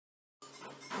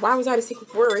Why was that a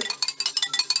secret word?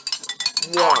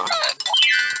 Wow.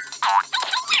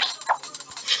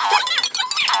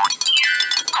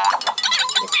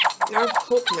 I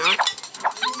hope not.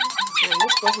 And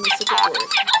this wasn't a secret word.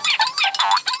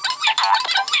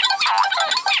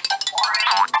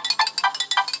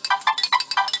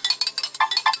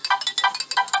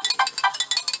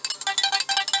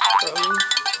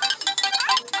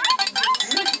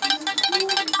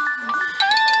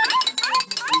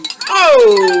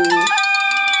 Oh!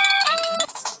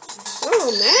 Oh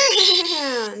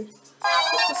man!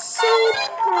 That was so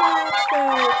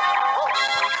perfect!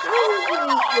 How did we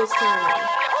reach this time?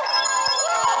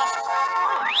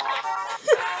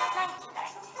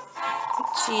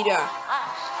 Cheetah.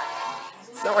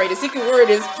 Sorry, the secret word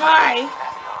is pie!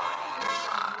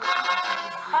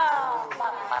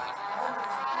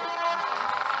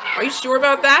 Are you sure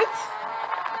about that?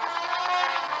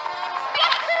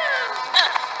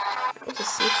 That was a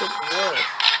secret word.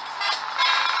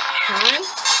 Pie?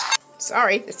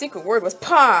 Sorry, the secret word was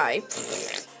pie.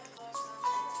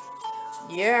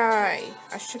 Yeah,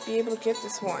 I should be able to get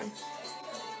this one.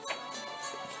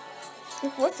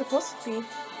 What's supposed to be?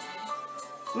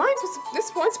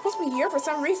 This one's supposed to be here for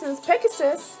some reason. It's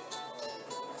Pegasus.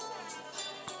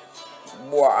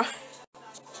 Wah.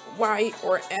 Y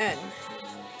or N?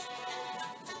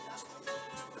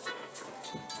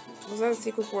 Was that a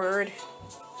secret word?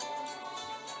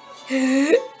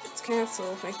 It's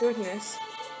castle, thank goodness.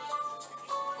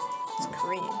 It's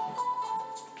cream.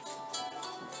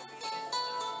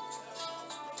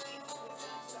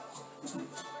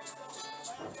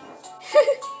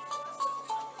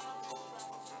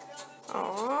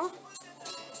 Aww.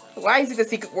 Why is it a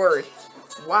secret word?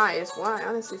 Why? It's why.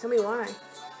 Honestly, tell me why.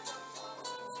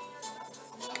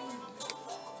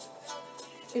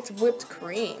 It's whipped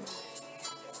cream.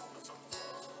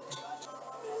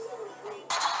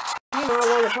 You know how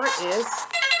long the part is.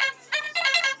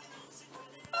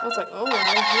 I was like, oh, I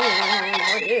don't know how long the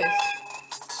part is.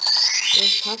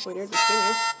 It's halfway there to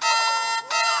finish.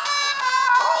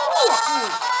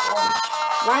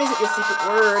 Why is it your secret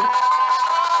word?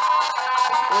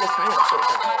 The word is kind of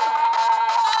important.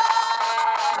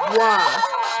 Wow.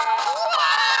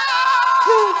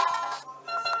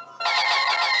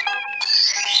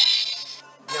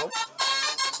 Nope.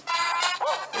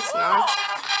 It's not.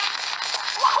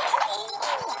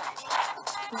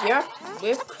 Yep,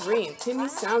 whipped cream. Timmy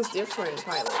sounds different,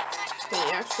 Pilot, than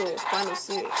the actual final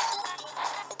series.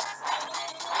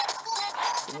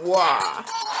 Wow.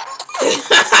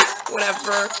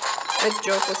 Whatever. That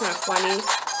joke was not funny.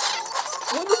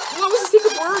 What was the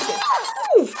secret word?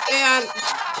 Oof. And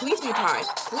please be pie.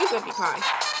 Please let me pie.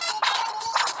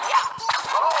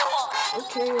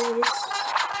 Okay, we'll just...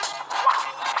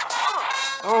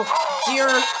 Oh, dear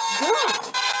God.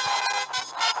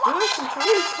 Relax, I'm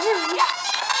trying to carry you.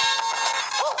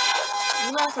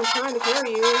 Relax, I'm trying to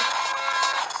carry you.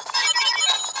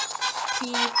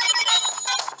 Teeth.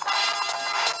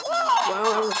 Well,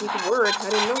 that was a secret word. I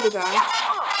didn't know the guy.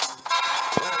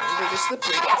 They're just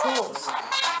slippery controls.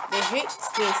 They hate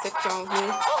being sticked on me.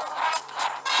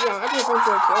 Yeah, I'll be a bunch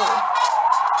of go.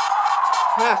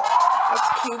 Ha! That's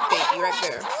cute, baby, right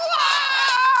there.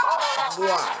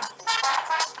 Wow.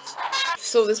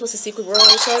 So this was a secret word all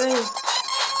of a sudden?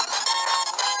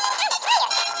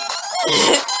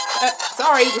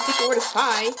 Sorry, the secret word is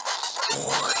pie.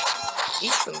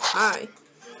 Eat some pie.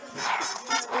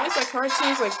 It's always like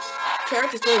cartoons, like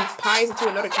characters throwing pies into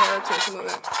another character or something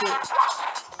like that too.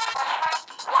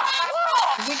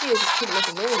 Vicky is just pretty much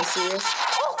annoying this series.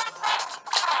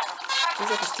 She's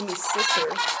like his Timmy's sister.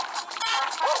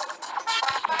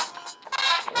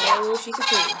 Oh, she's a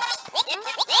queen.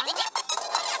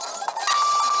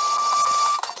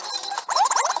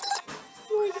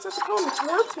 Well, I guess that's a comic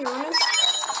work, to be honest.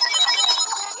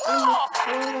 Well,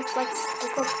 that's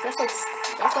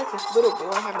like this little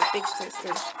boy having a big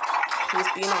sister who's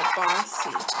being all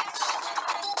bossy.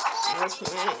 That's what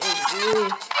to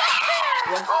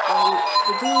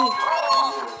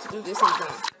do this and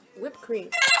that. Whipped cream.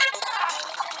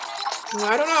 Well,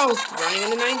 I don't know. Running in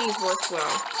the 90s works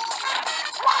well.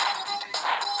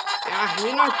 Yeah, he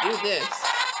did not do this.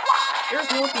 There's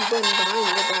no button behind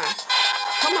your back.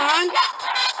 Come on.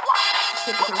 Let's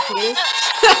get the computer.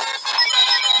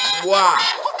 Wow.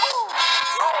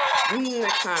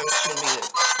 Next time it's gonna be the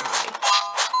pie.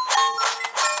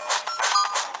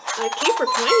 I keep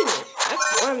replaying it. That's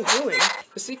what I'm doing.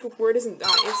 The secret word isn't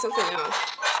that. It's something else.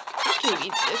 How can you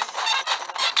eat this?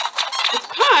 It's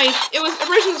pie. It was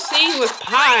original saying was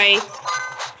pie.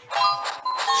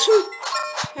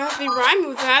 I have to be rhyming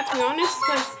with that, to be honest,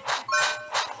 because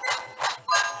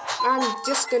I'm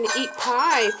just gonna eat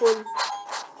pie for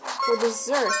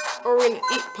dessert. Or we're gonna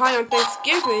eat pie on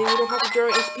Thanksgiving and you don't have to throw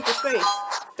it into people's face.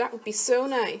 That would be so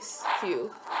nice of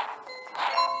you.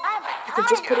 You could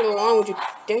just put it along with your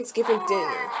Thanksgiving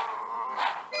dinner.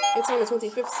 It's on the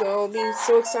 25th, so it'll be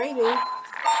so exciting.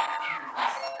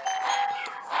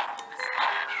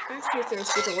 Actually,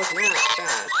 Thanksgiving wasn't that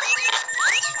bad.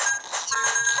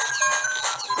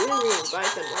 We didn't really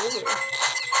invite them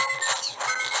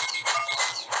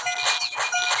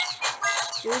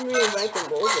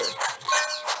over.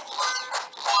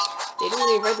 They didn't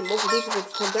really invite them over due to the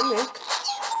pandemic.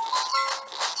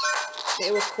 They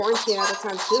were quarantined at the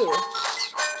time too.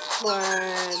 But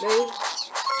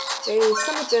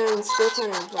some of them still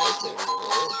kind of invite them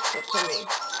for coming.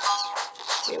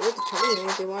 They were determining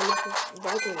if they wanted to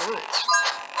invite them or not.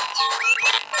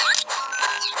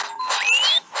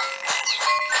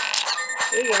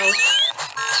 There you go.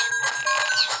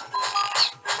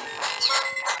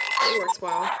 It works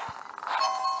well.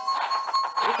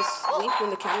 You can sleep when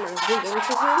the camera is zoomed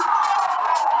into him.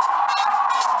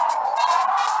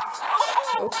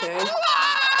 Okay.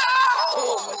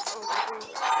 Oh my god.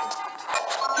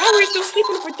 How are you still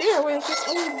sleeping over there when it's just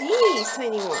only these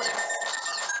tiny ones?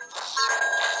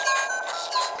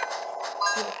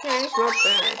 Okay, it's not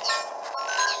bad.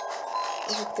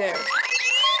 Over there.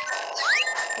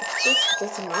 It's just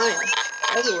doesn't mind.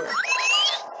 Everywhere.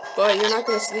 But you're not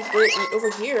gonna sleep over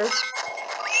here.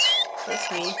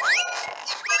 Trust me.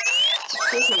 This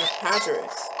feels kind of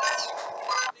hazardous.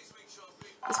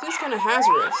 This feels kind of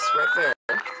hazardous right there.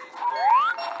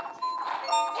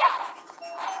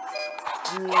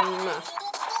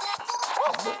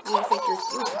 What do you think you're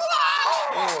doing?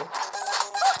 Oh.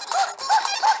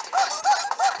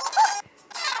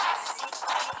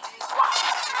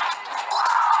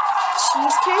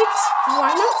 Cheesecakes? Why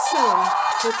not some?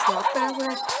 It's not that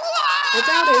way. I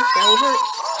doubt it. That will hurt.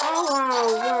 Oh,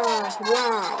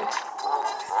 wow.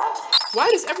 Why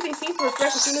does everything seem to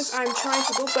refresh as soon as I'm trying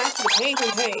to go back to the page? I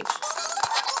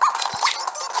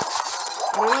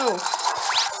don't know.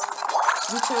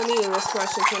 You tell me this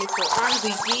question 24.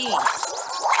 RBGs.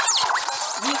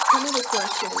 You tell me this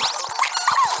question.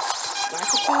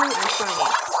 Lakitu and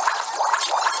Shiny.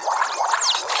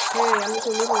 Hey, I'm just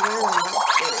gonna move around and not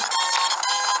there.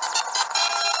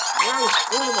 Why is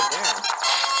going over there?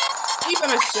 Keep on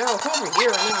myself over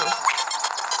here right now.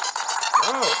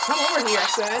 Oh, come over here, I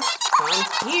said. Come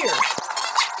here.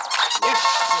 Yeah, that's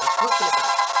what I'm talking about.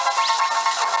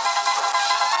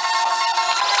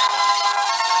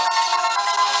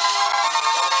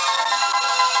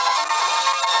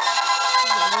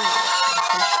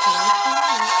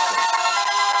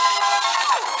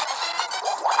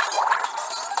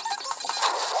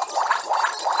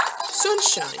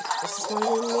 Sunshine. This is my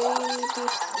new name.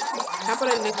 How about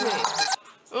a nickname?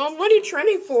 What are you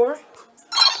training for?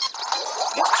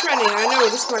 It's trending. I know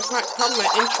this is probably my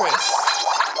interest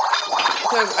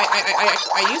because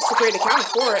I used to create an account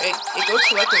before. It goes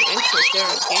to like an interest there,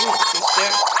 a gaming interest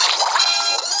there.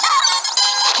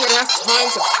 Twitter has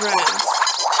tons of trends.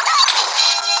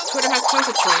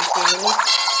 Baby.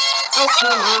 Oh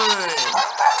come on!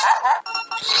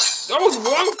 That was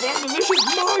one from Delicious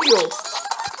Mario.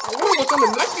 I wonder what's on the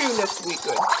menu next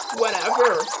weekend.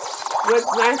 Whatever. Let's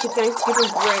plan to Thanksgiving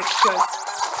break because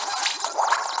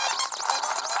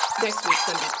next week's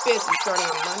gonna be busy starting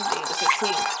on Monday the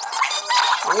 15th.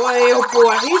 Boy, oh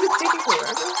boy, he's taking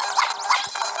forever.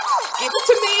 Give it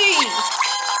to me!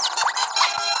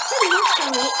 Maybe next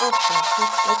time we'll... Oh,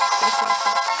 that's not fun.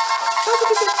 Sounds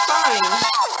like this is fine.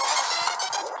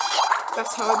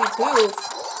 That's how I be too.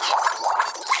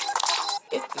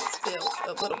 It feels filled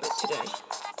a little bit today.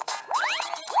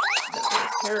 That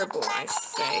is terrible, I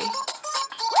say.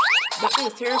 Nothing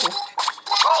is terrible.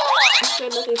 I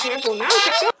said nothing terrible. Now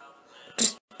it's up.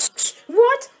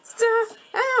 What the?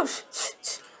 Ouch!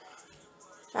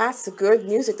 That's the good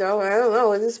music though. I don't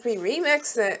know. Is this be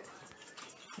remix?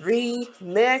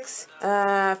 Remix?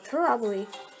 Probably.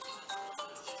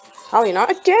 Probably not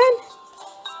again?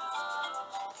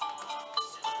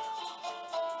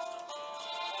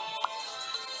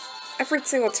 Every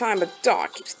single time a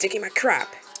dog keeps digging my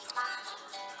crap.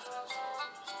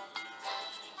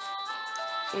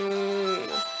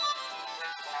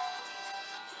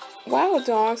 Wow,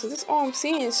 dog, so this all I'm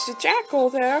seeing is the jackal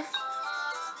there.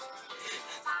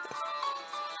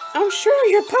 I'm sure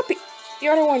your puppy. The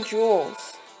other one,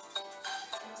 Jules.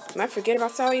 Am I forgetting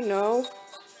about Sally? No.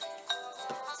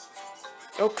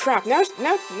 Oh crap, now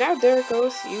there it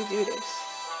goes. You do this.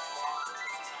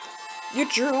 You're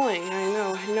drooling. I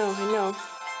know.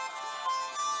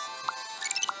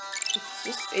 It's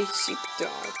just a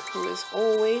sheepdog who is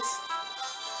always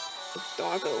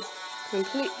Doggo.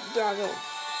 Complete doggo.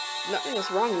 Nothing is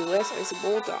wrong with Lessa. It's a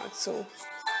bulldog, so...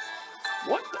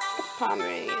 What the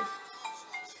Pomeranian?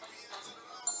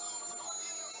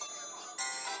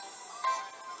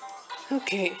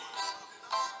 Okay.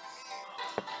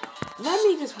 Let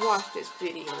me just watch this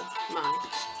video, man.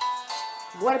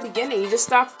 What a beginning. You just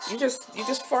stop. You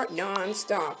just fart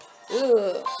non-stop.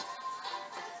 Ugh.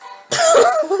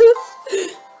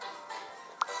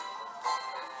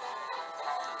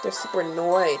 They're super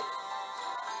annoyed.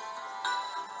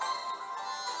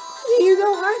 You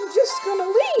know, I'm just gonna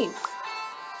leave.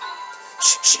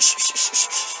 Shh, shh, shh, shh, shh,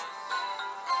 shh.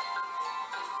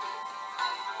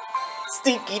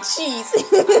 Stinky cheese.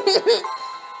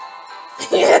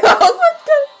 Oh my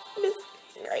goodness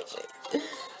gracious.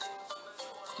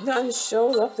 None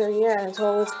shows up there yet. I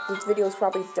told this video is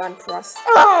probably done process.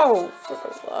 Oh! For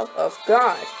the love of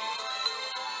God.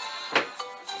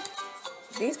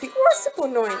 These people are super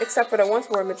annoying, except for the ones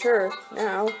who are mature.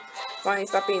 Now, fine,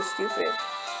 stop being stupid.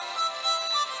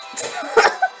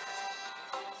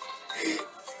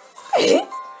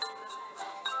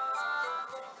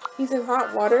 He's in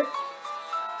hot water.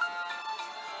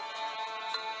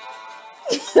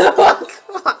 Oh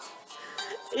God!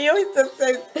 He always just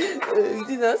says, "You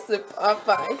do not sip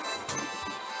Popeye."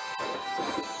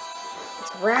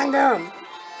 It's random.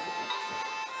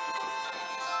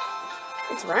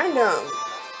 It's random.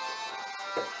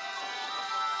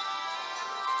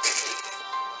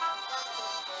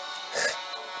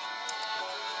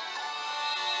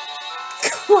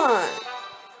 Come on.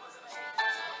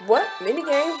 What?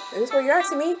 Minigame? Is this what you're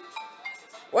asking me?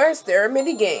 Where's there a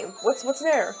minigame? What's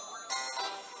there?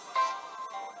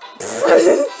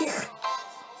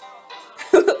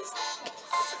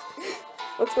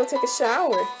 Let's go take a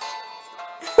shower.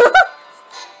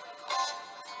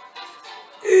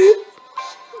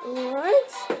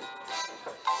 What?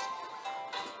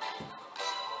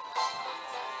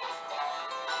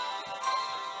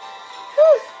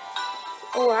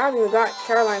 Oh, I haven't even got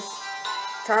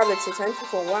Charlotte's attention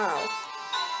for a while.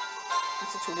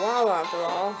 It's such a while after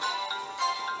all.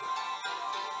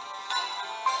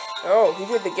 Oh, he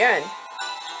did it again.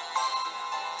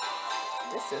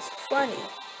 This is funny.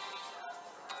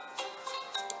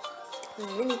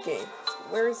 Minigame.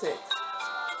 Where is it?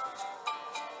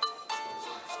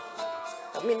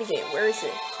 A minigame. Where is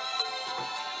it?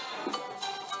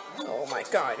 Oh my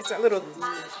God! It's that little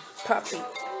puppy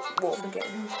wolf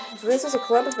again. So this is a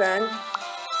club event.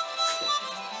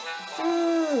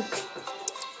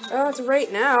 Oh, it's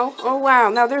right now. Oh wow!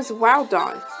 Now there's a wild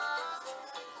dog.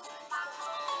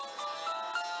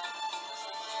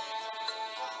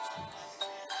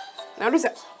 Now there's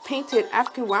a painted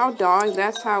African wild dog.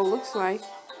 That's how it looks like.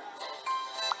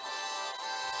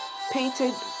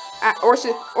 Painted, or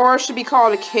it should be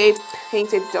called a cave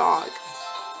painted dog.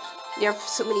 You have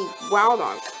so many wild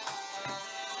dogs.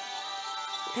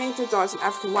 Painted dog's an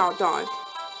African wild dog.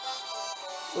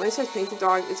 When it says painted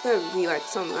dog, it's gonna be like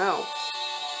something else.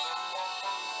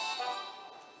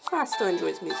 I still enjoy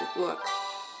his music. Look,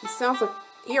 it sounds like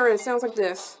it sounds like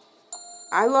this.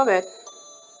 I love it.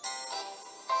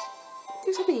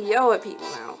 There's something yell at people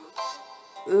now.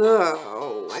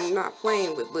 Ugh, I'm not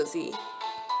playing with Lizzie.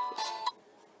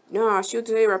 Nah, she'll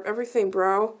tear up everything,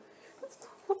 bro.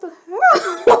 What the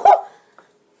hell?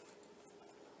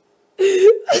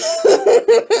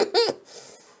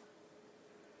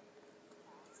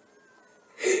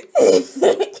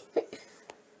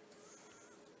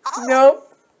 Nope.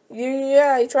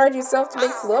 Yeah, you tried yourself to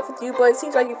make love with you, but it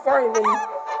seems like you farted and I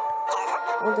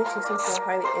don't think she seems so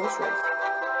highly interested.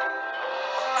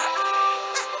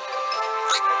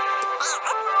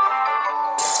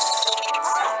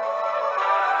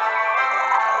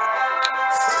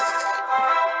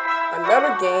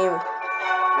 Another game.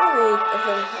 How many of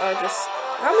them are just...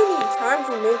 How many times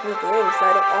you make me games that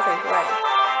I don't often play?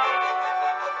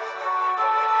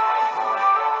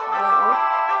 No.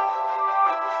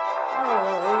 I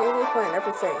don't know. You're playing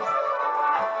everything.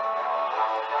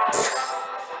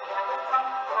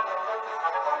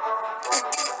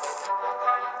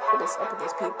 What is up with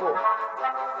these people?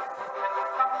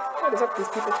 What is up with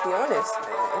these people, to be honest?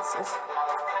 It's...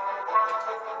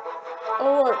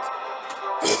 Oh, look.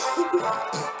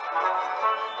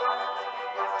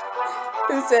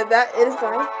 Who said that? It is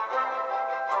fine.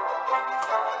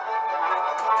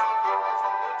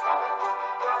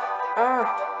 Ah.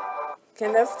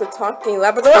 Okay, that's the talking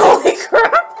Labrador. Holy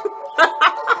crap!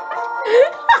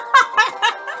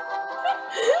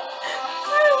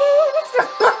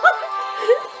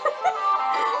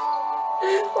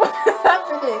 What's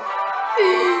happening?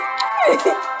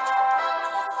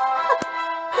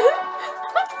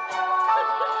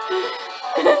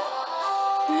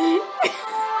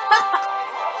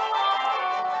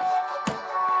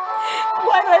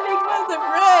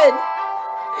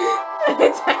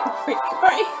 It's angry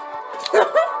cry.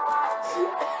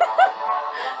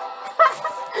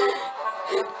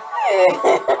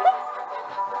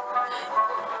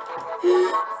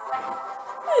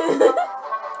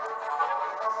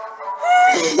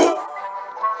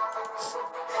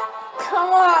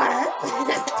 Come on.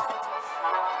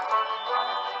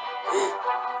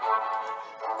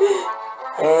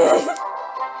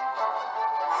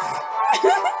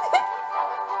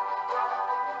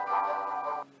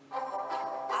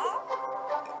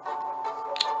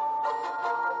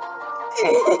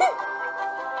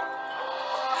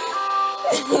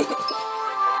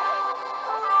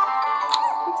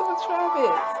 What's up with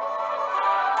Travis?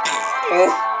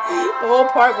 The whole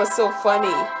part was so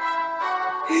funny.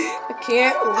 I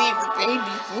can't believe the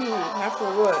baby flew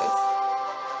afterwards.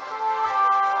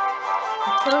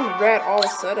 It turned red all of a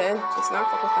sudden. It's not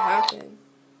supposed to happen.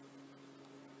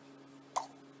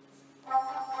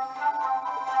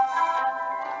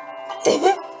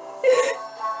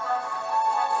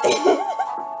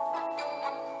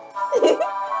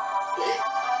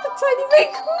 A tiny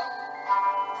raccoon.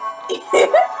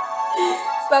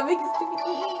 Stop making stupid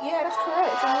ee. Yeah, that's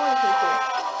correct. It's a morning paper.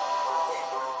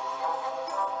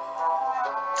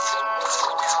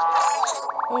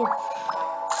 Oh.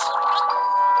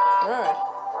 God.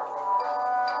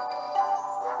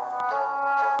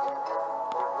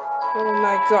 Oh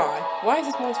my god. Why is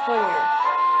this one funnier?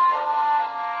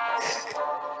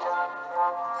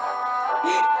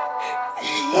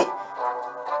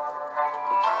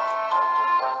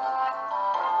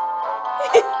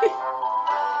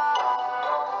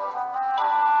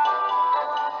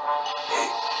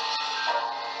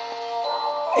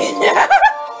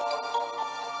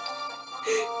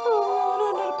 Oh,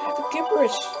 another pack of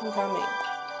gibberish incoming.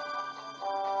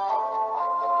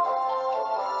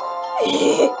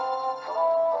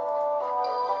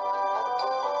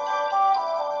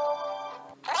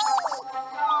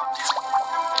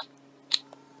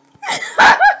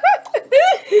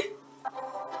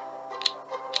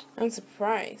 I'm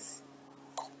surprised.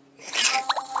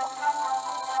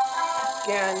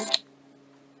 Again.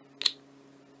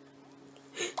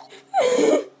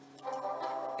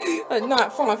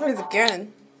 Not for my face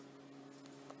again.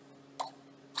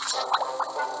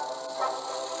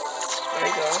 There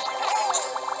you go.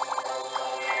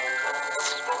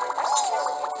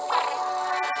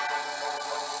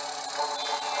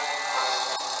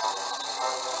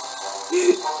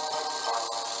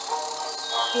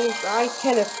 Please, I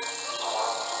can't.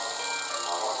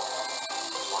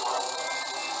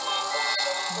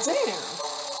 Damn.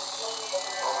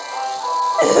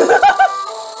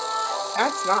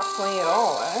 That's not funny at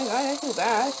all. I feel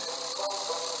bad.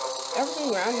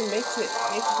 Everything around him makes the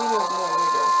video more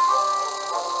weirder.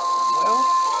 Well,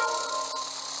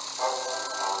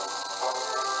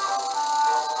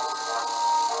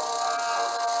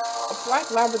 a black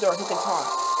Labrador who can talk.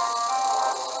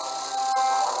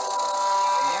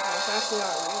 Yeah, it's actually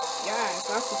not real. Yeah, it's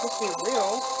not supposed to be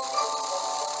real.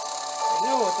 I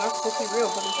know it's not supposed to be real,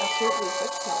 but it's absolutely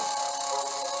fictional.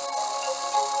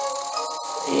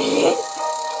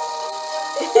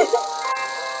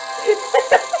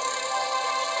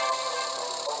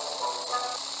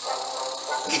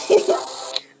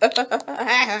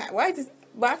 Why does it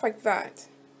laugh like that?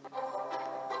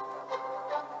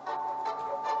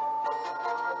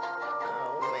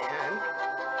 Oh man.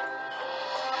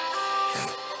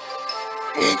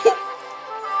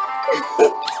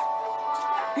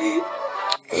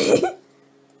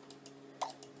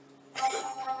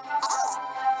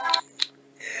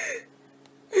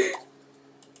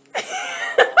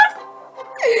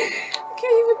 I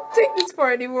can't even take this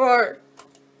part anymore.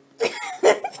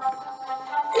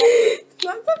 It's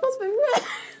not supposed to be red.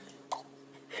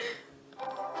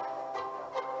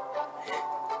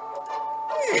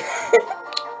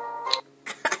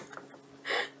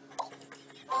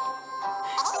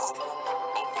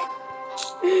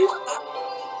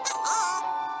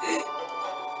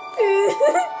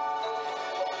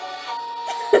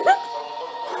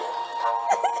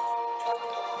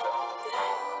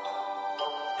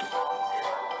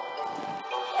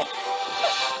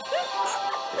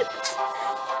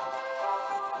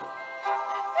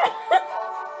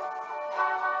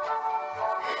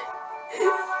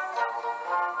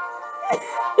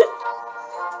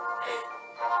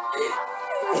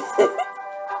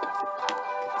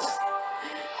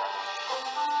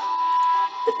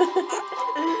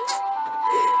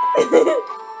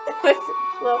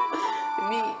 Well,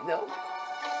 me, no.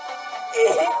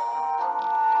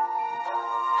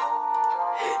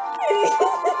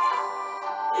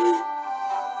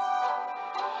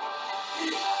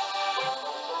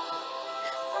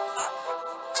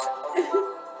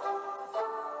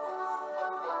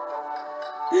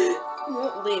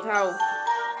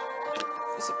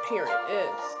 disappearing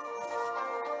is.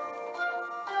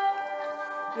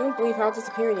 You don't believe how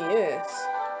disappearing he is.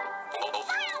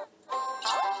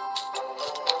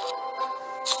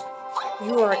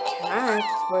 You are a cat,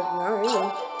 but not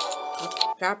really. It's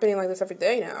happening like this every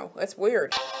day now. That's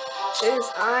weird. It is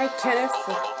I, Kenneth,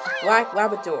 the Black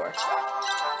Labrador.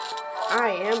 I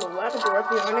am a Labrador, to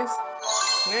be honest.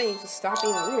 And I need to stop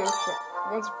being weird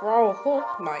once for all. Oh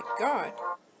my god.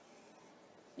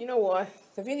 You know what?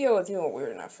 The video is even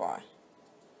weirder than I thought.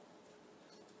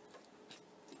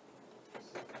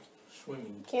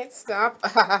 Swimming. Can't stop.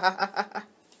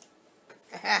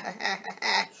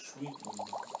 Sweet.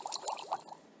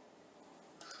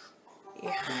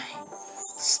 Yeah.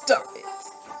 Stop it.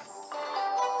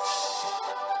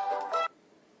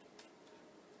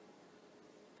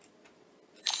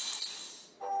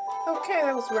 Okay,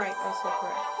 that was right. That was so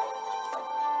correct.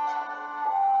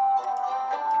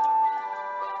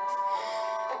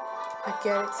 I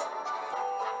get it.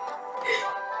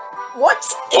 What?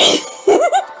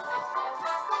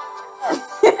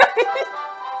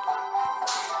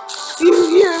 Do you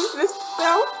hear this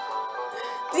bell?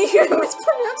 Do you hear this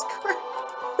pronounced crap?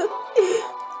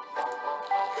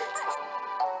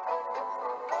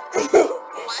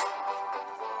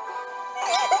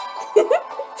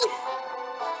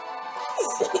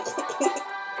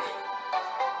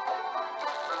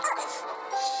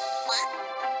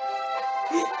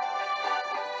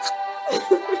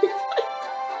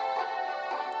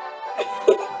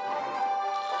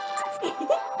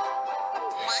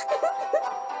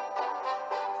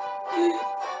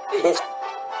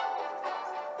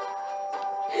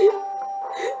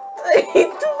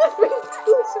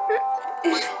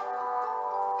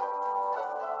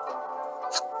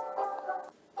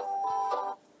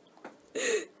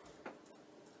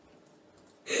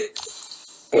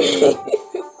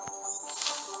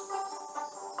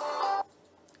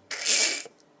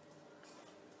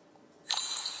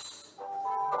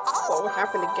 What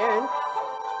happened again?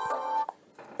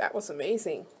 That was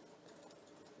amazing.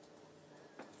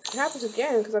 It happens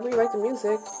again because I really like the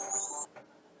music.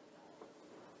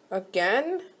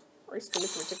 Again? Are you still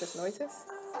making ridiculous noises?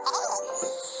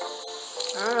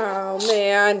 Oh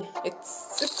man,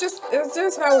 it's just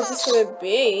how it's just gonna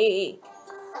be.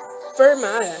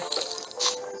 Fermata.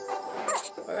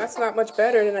 Well, that's not much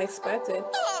better than I expected.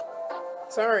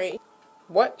 Sorry.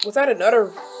 What? Was that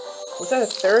another? Was that a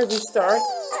third restart?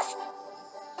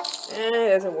 It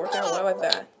doesn't work out well like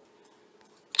that.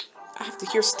 I have to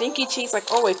hear Stinky Cheese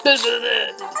like always.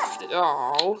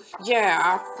 Oh,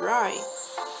 yeah, right.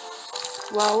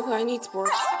 Well, I need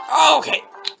sports. Oh, okay.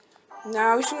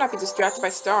 No, we should not be distracted by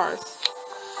stars.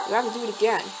 You have to do it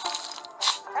again.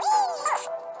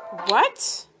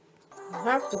 What? You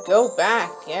have to go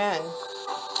back again.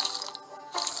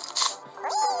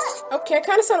 Okay, I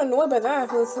kind of sound annoyed by that,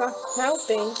 because it's not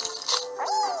helping.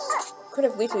 Could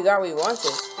have at least we got what we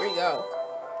wanted. Here you go.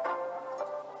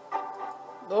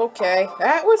 Okay,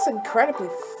 that was incredibly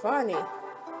funny.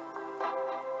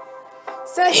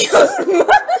 Say cut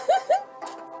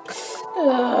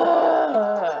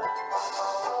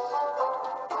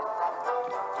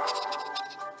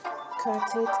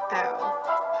it out.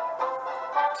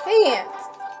 Can't.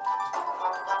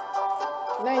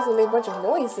 Now he's gonna make a bunch of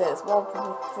noises while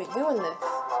we're doing this.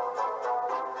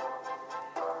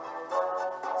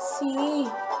 See?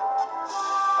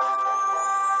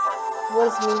 What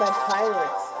does it mean by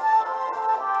pirates?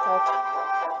 Well,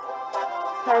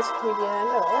 Pirates of the Caribbean, I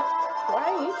know. Why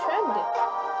are you trending?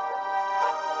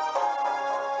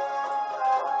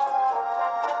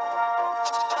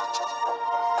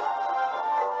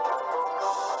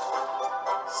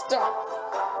 Stop.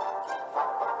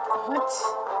 What?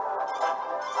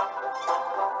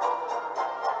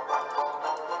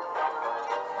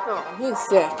 Oh, he's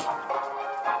sick.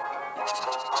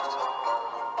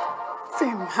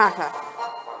 Fermata.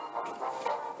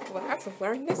 Well, I have to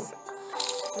learn this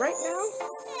right now?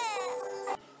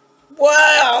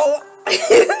 Well, I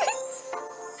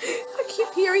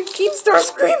keep hearing Keemstar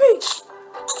screaming.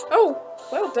 Oh,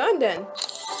 well done then.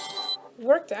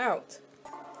 Worked out.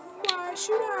 Why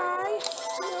should I?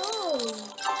 No.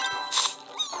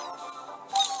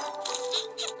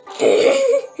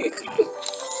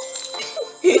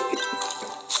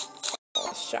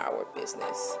 Shower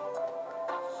business.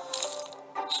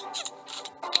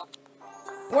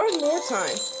 One more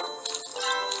time.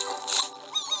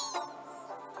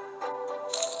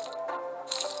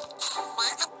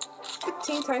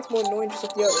 Times more annoying just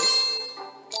like the others.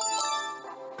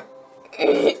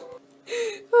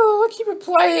 Oh, I keep it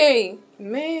playing.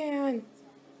 Man.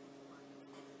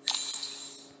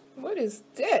 What is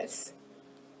this?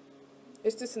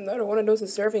 It's just another one of those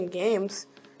deserving games.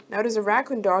 Now there's a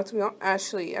raccoon dog.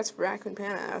 Actually, that's Raccoon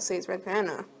Panda. I'll say it's Red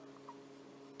Panda.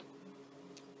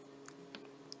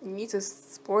 You need to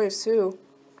explore it too.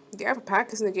 They have a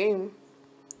package in the game.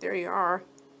 There you are.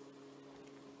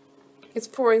 It's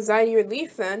for anxiety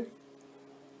relief then.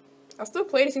 I'll still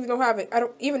play this even though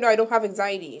I don't have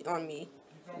anxiety on me.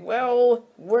 Well,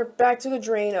 we're back to the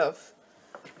drain of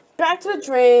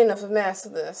the mess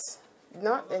of this.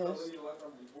 Not in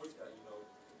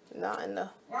the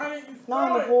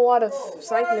whole lot of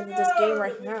excitement of this game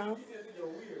right now.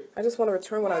 I just want to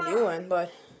return what I'm doing,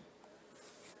 but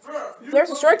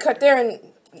there's a shortcut there in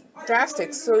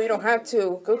Drastic, so you don't have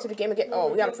to go to the game again.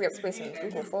 Oh, we gotta free up space in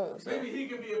Google Photos. So I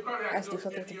have to do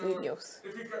something with the videos.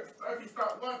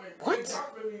 What?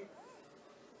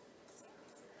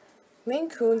 Maine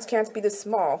Coons can't be this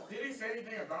small. Did he say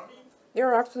anything about me?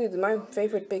 They're actually my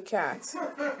favorite big cats.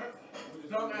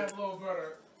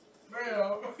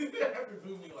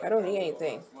 I don't need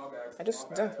anything. I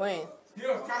just done playing.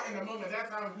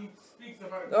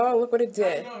 Oh, look what it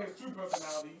did.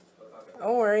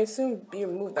 Don't worry, it'll soon be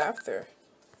removed after.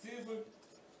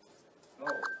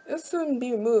 It'll soon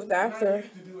be removed after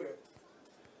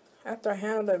I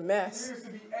handle the mess.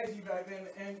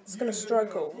 It's gonna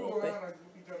struggle a little bit.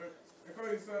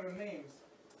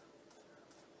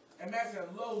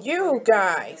 You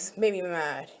guys made me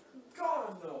mad.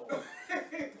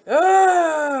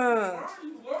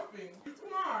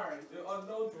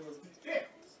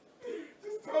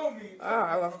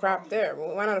 I left crap there.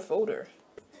 Well, why not a folder?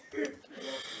 I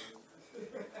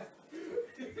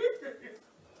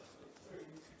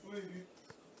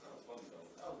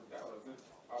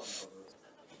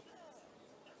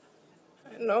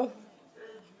don't know.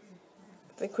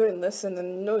 If they couldn't listen,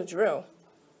 then you know the drill.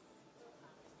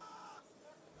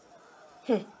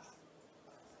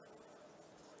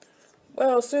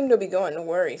 Well, soon they'll be going, no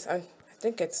worries. I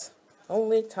think it's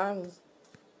only time.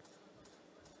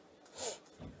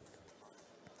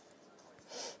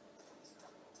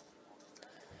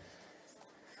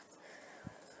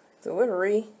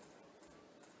 Delivery.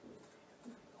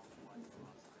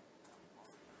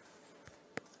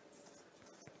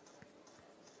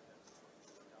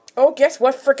 Oh, guess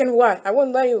what? Frickin' what? I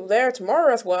wouldn't let you there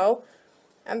tomorrow as well,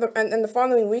 and the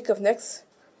following week of next,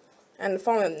 and the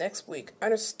following next week. I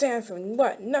understand from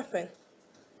what? Nothing.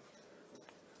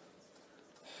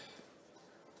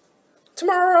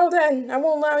 Tomorrow, then I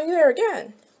won't allow you there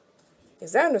again.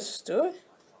 Is that understood?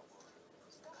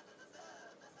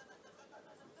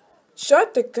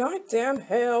 Shut the goddamn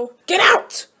hell. Get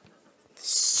out!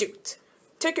 Shoot.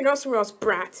 Take your nose somewhere else,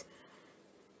 brat.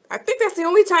 I think that's the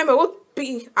only time I will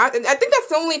be. I think that's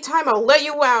the only time I'll let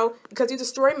you out because you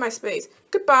destroyed my space.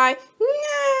 Goodbye.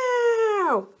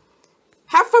 No!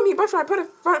 Have fun, you butterfly. Put a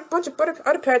bunch of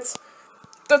other pets.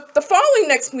 The following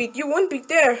next week, you wouldn't be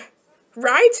there,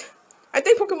 right? I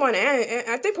think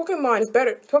Pokemon is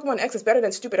better. Pokemon X is better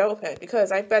than stupid Elopet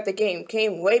because I bet the game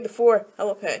came way before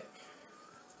Elopet.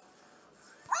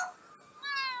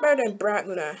 Better than Brat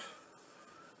Luna.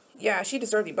 Yeah, she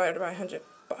deserved to be better by 100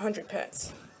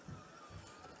 pets.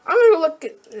 I'm gonna go look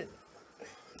at.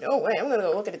 No way, I'm gonna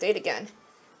go look at the date again.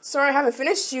 Sorry, I haven't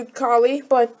finished you, Carly,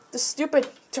 but the stupid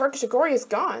Turkish Agori is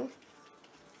gone.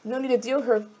 No need to deal with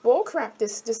her bullcrap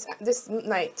this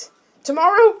night.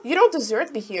 Tomorrow, you don't deserve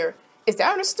to be here. Is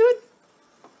that understood?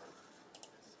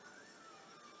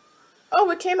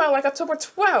 Oh, it came out like October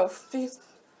 12th.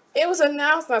 It was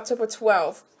announced on October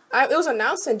 12th. It was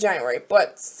announced in January,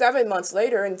 but 7 months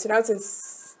later, in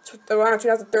around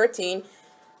 2013,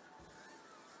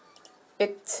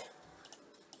 it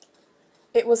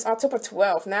was October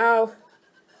 12th. Now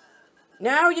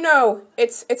you know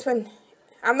it's been.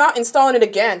 I'm not installing it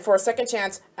again for a second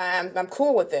chance. I'm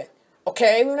cool with it.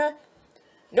 Okay, Luna.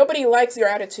 Nobody likes your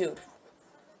attitude.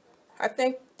 I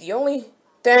think the only.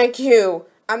 Thank you.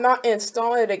 I'm not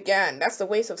installing it again. That's the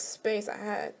waste of space I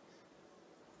had.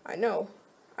 I know.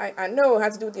 I know it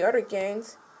has to do with the other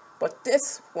games, but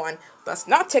this one does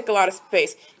not take a lot of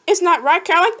space. It's not right,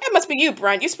 Caroline? That must be you,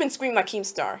 Brian. You've been screaming like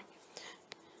Keemstar.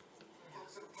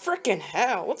 Frickin'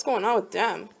 hell, what's going on with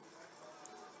them?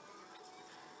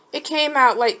 It came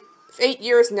out like 8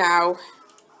 years now.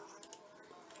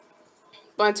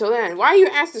 But until then, why you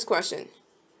ask this question?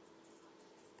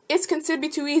 It's considered to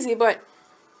be too easy, but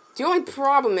the only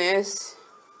problem is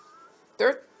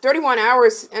 31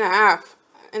 hours and a half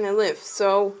and I live,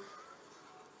 so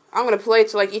I'm gonna play it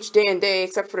to like each day and day,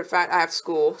 except for the fact I have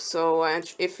school. So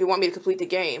if you want me to complete the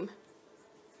game,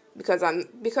 because I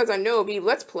know it'll be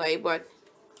Let's Play, but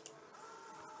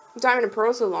Diamond and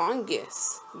Pearl is the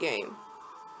longest game.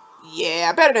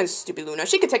 Yeah, better than stupid Luna.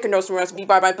 She could take her nose somewhere else and be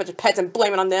by a bunch of pets and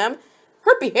blame it on them.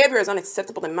 Her behavior is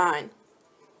unacceptable than mine.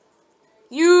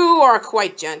 You are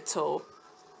quite gentle.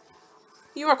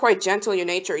 You are quite gentle in your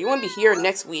nature. You won't be here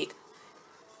next week.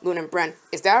 Luna and Bren,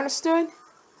 is that understood?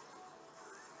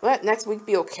 Let next week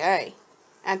be okay.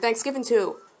 And Thanksgiving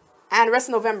too. And the rest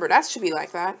of November. That should be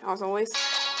like that, as always.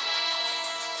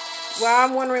 Well,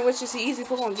 I'm wondering which is the easy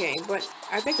Pokemon game, but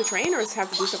I think the trainers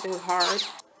have to do something with hard.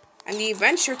 And the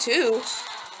adventure too.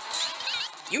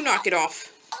 You knock it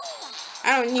off.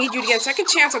 I don't need you to get a second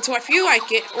chance until I feel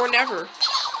like it, or never.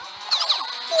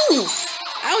 Oof!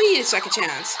 I don't need a second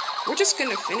chance. We're just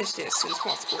gonna finish this as soon as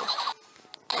possible.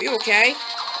 Are you okay?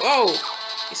 Whoa!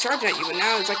 He's charging at you, but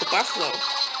now it's like a buffalo.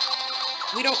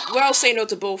 We don't well say no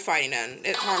to bullfighting then.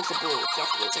 It harms the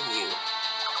buffaloes and you.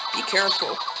 Be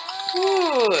careful.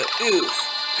 Oof.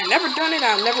 I never done it,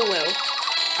 I never will.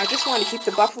 I just want to keep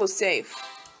the buffaloes safe.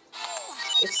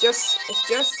 It's just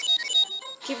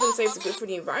keep them safe is good for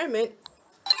the environment.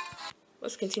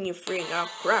 Let's continue freeing up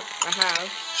crap I have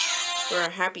for our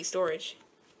happy storage.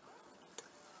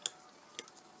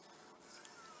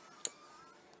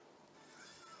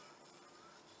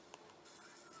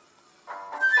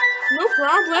 No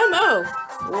problemo.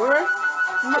 Or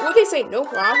what they say, no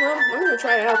problem. I'm gonna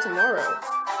try it out tomorrow.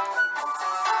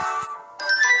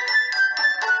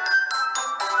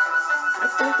 I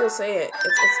think they'll say it.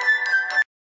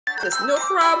 It's no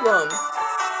problem.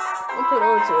 Don't put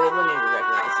over to it, they wouldn't even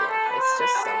recognize it. It's just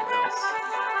something else.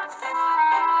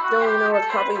 Don't you know, it's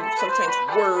probably sometimes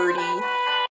wordy,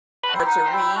 hard to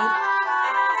read.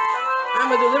 I'm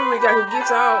a delivery guy who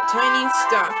gives out tiny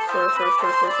stuff for a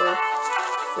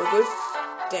good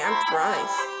damn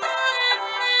price.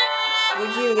 Would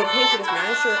you even get paid for this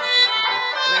manufacturer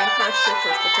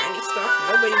for tiny stuff?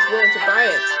 Nobody's willing to buy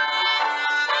it.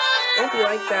 Don't be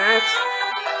like that.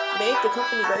 Make the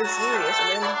company very serious and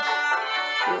then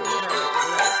you'll have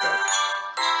it stuff.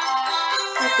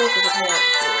 I think it's more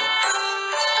cool.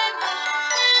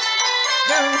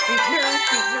 Nerfy.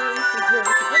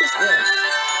 What is this?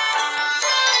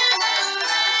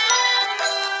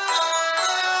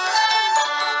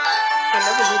 I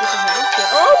never knew this in healthcare.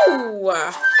 Oh!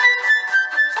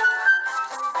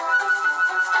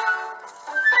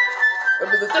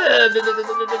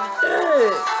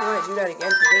 She might do that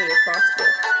again to me if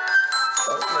possible.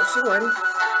 Oh, no, she wouldn't.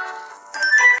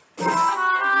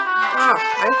 I'm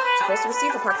supposed to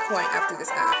receive a pocket coin after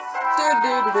this app.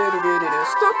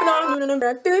 Stomping on Luna and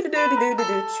Bren.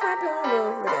 Trapping all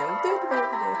over them.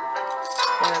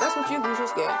 Yeah, that's what you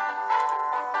losers get.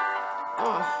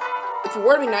 If you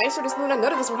were to be nicer to Luna,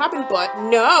 none of this would happen, but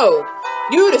no!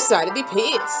 You decided to be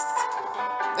pissed.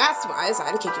 That's why I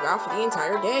decided to kick you out for the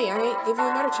entire day. I ain't give you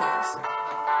another chance.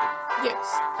 Yes,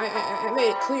 I made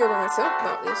it clear by myself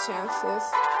about these chances.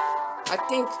 I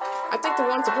think the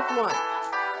ones in Pokemon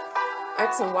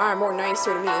X and Y are more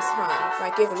nicer to me is fine. If I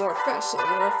give them more affection,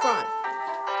 more fun.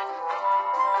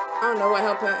 I don't know what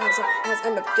help has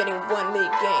ended up getting one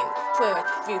league game. Play like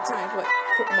a few times, but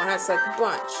Pokemon has like a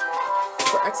bunch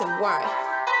for X and Y.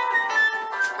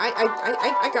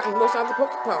 I got most out of the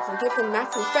Pokeballs and give them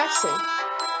max affection.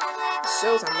 It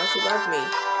shows how much you love me.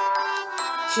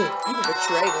 You been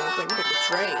betrayed, Luna. You been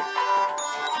betrayed.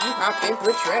 You have been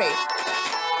betrayed.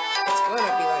 It's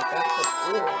gonna be like that for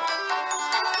good.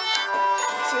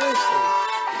 Seriously.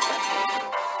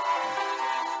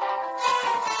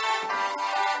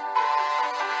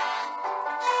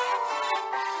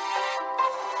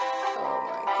 Oh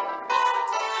my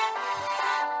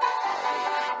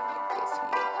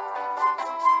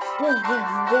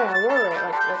god. Yeah, we're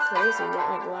like crazy.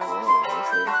 Like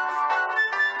crazy.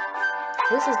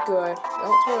 This is good.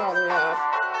 Don't turn all the way up.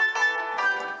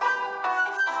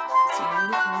 So you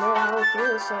know how it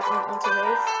feels onto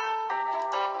this.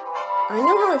 I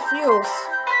know how it feels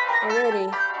already.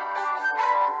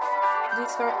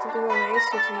 These got something more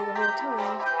nicer to you the whole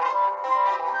time.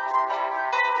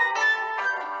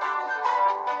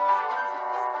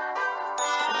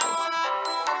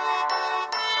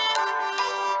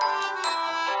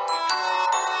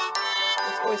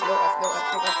 It's always low F.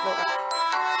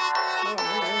 Oh,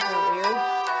 man, isn't that weird?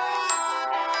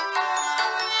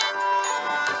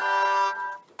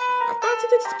 I thought it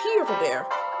disappeared over there.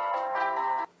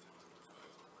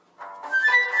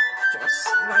 Just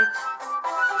like...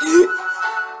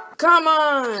 Come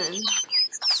on!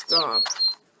 Stop.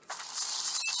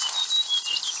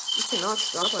 You cannot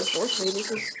stop, unfortunately.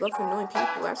 This is stuff for annoying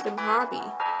people. That's their hobby.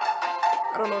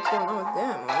 I don't know what's going on with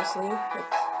them, honestly.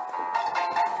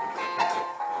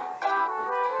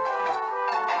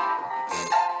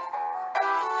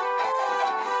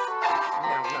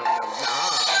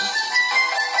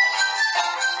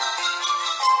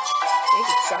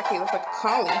 looks like a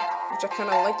collie, which I kind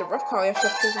of like the rough collie. I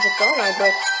should think it's a dog eye,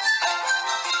 but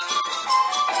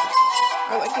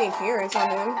I like the appearance on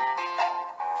him.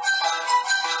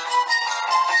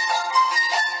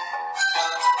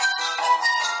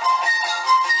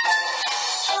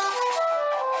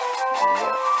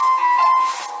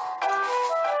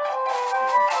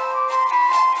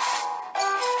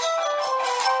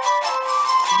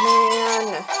 Man,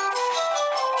 it's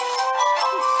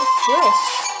a swish.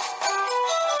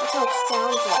 That's how it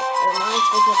sounds like. It reminds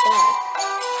me of my dad.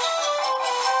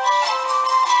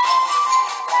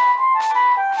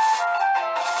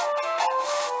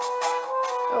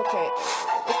 Okay,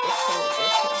 this is totally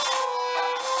different.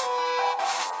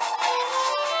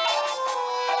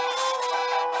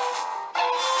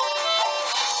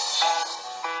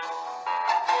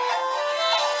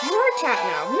 You're a cat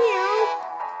now. Meow.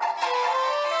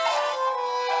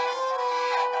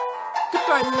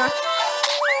 Goodbye, Luna.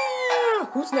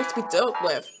 Who's next to be dealt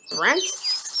with? Brent?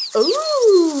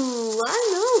 Ooh, I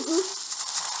know who.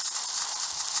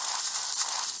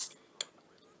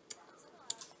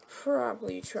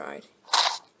 Probably you tried.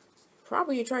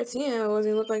 Probably you tried seeing it.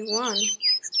 Doesn't look like one.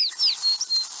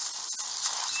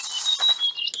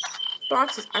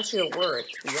 Box is actually a word,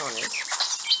 to be honest.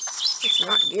 It's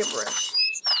not gibberish.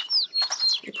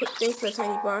 You put things in a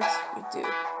tiny box, you do.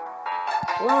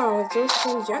 Wow, it's just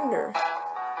transgender.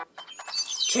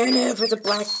 Kenneth is a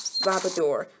black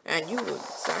Labrador, and you would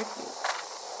exactly.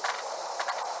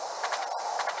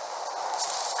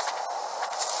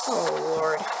 Oh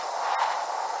Lord.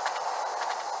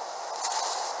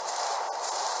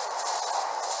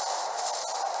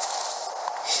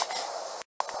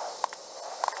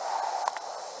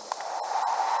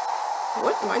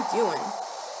 What am I doing?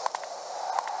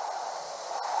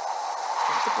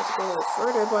 I'm supposed to go a little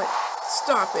further, but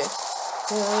stop it.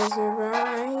 Close your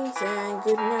eyes and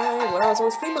good night. Well, it's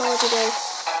always female every day.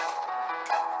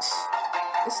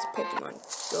 This is a Pokemon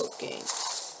Go game.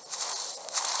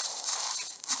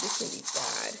 This can be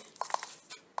bad.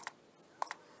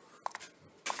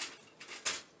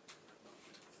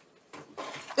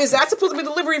 Is that supposed to be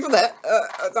delivery for the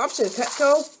adoption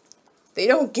Petco? They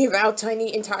don't give out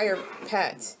tiny entire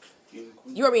pets.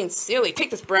 You are being silly.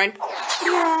 Take this, Brent.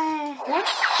 No. What?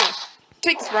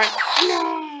 Take this, Brent.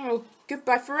 No.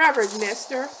 Goodbye forever,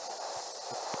 mister.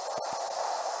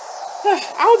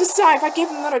 I'll decide if I give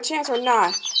him another chance or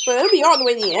not. But it'll be all the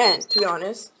way to the end, to be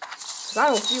honest. Because I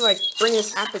don't feel like bringing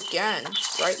this up again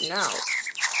right now.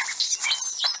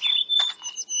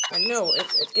 I know,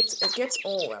 it gets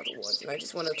old afterwards, and I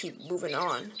just want to keep moving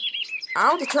on.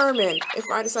 I'll determine if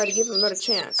I decide to give him another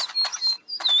chance.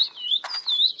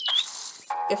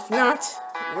 If not,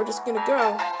 we're just gonna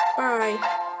go. Bye.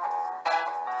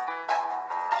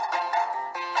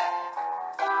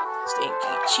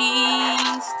 Stinky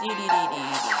cheese. Dee dee dee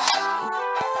dee dee.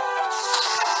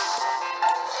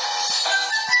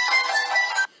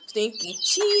 Stinky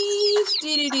cheese.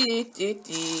 Dee dee dee dee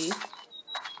dee.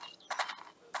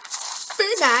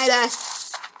 Bernida.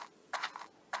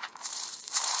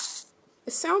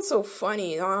 It sounds so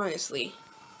funny, honestly.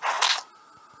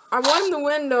 I want him to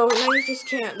win, though, and I just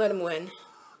can't let him win.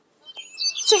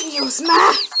 Genius,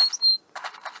 ma!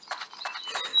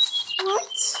 What?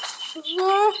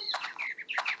 The?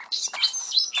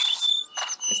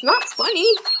 It's not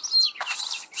funny.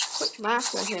 Quit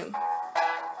laughing at him.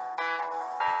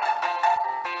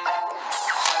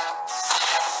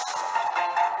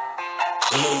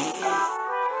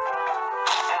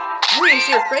 You didn't even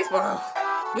see her face, but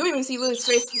you don't even see Lily's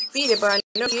face defeated, but I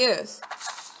know she is.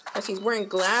 But she's wearing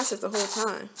glasses the whole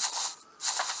time.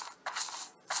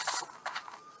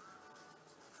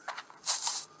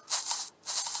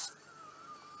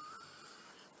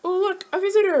 Oh look, a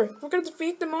visitor! We're gonna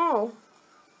defeat them all.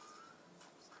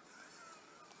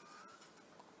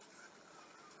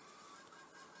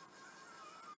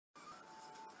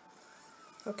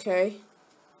 Okay.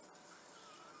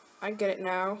 I get it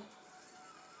now.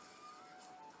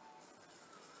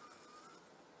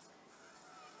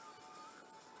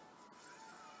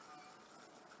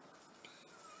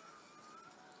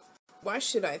 Why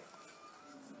should I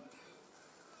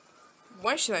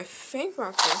think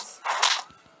about this?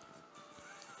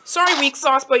 Sorry, Weak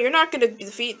Sauce, but you're not gonna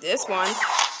defeat this one.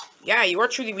 Yeah, you are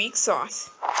truly Weak Sauce.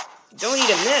 You don't need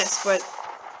a miss, but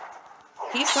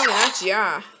he's coming at you,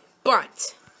 yeah.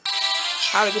 But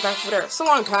how to get back over there? So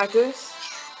long, Packers.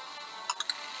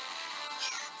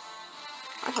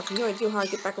 I have no idea how to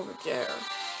get back over there.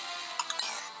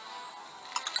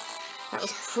 That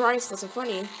was priceless and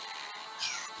funny.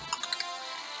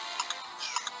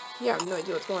 You have no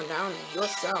idea what's going down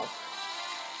yourself.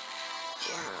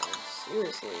 Wow,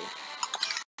 seriously.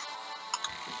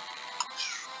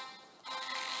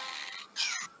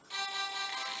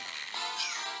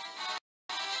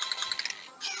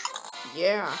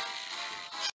 Yeah.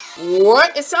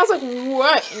 What? It sounds like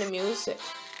what in the music?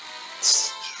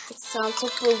 It sounds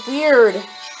super weird.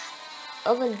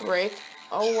 Oven break.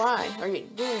 Oh, why are you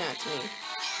doing that to me?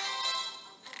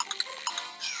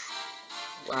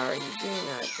 Why are you doing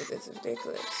that? This is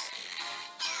ridiculous.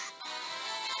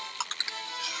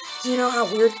 Do you know how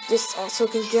weird this also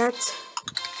can get?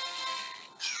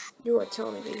 You are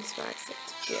telling me these facts to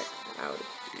get out of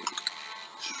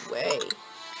the way.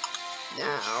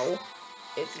 Now,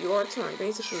 it's your turn,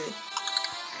 basically.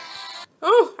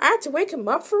 Oh, I had to wake him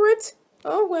up for it?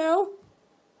 Oh, well.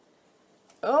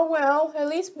 Oh, well. At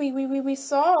least we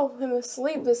saw him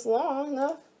asleep this long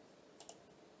enough.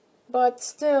 But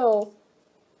still,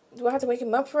 do I have to wake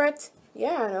him up for it?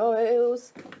 Yeah, no, it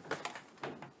was...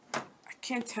 I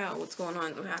can't tell what's going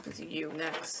on, what happens to you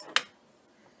next.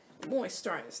 Boy,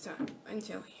 start this time, I can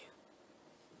tell you.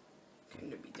 Can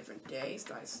there be different days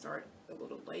that I start a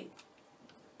little late?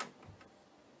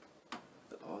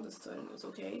 But all of a sudden it was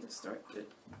okay to start the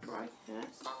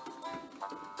broadcast.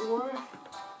 Or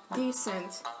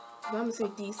decent. But I'm gonna say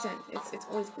decent. It's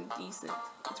always been decent.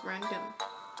 It's random.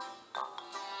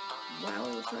 Well,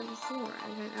 it was right before. I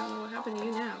don't know what happened to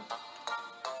you now.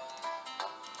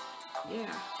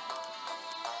 Yeah.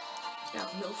 I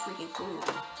have no freaking clue.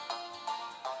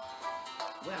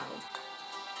 Well,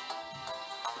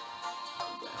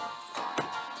 fine.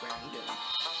 Random.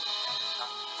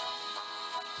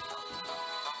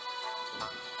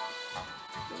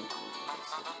 Don't know what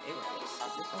this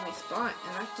is the only spot,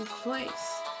 and that's this place.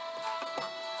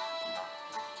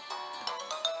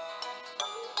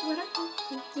 What I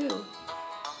can do?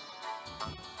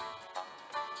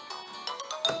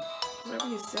 Whatever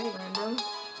you say, random.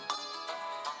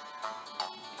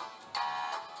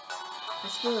 I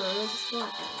swear, there's a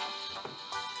spot.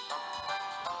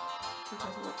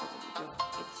 Because what does it do?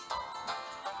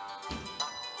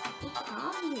 It's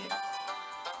obvious.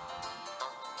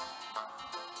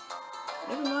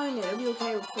 Never mind it. It'll be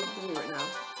okay with full blue right now.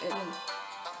 And then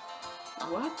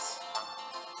what?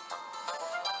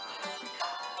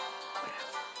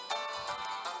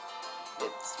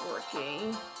 It's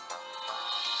working.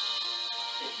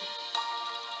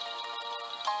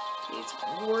 It's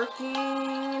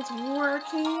working. It's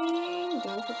working.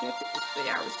 Don't forget to.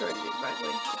 Yeah, I restarted it by the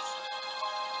way. It's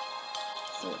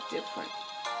so different.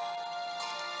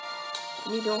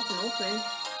 Need dolphin open.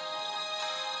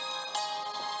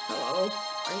 Hello?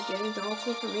 Are you getting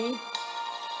dolphin for me?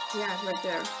 Yeah, it's right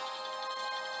there.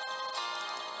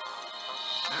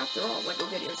 After all, like, go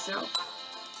get it yourself.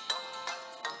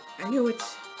 I knew it.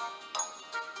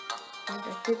 And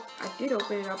I did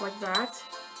open it up like that.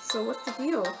 So what's the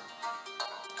deal?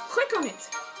 Click on it!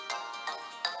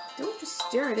 Don't just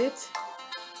stare at it.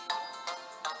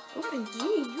 OMG,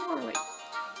 you are like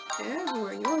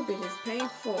everywhere. Your bit is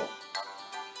painful.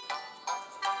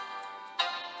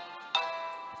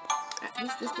 At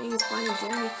least this thing is finding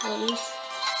damage for at least.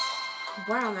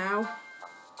 Wow, now.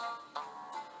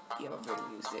 The elevator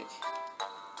music.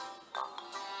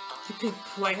 You can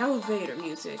play elevator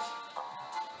music.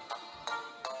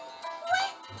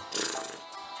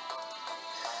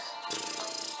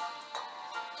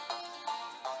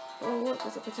 Oh look,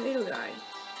 there's a potato guy.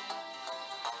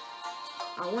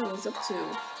 I wonder what he's up to.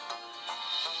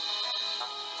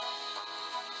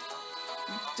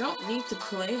 You don't need to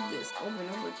play this over and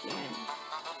over again.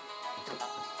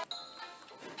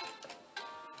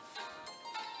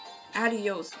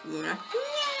 Adios, Luna.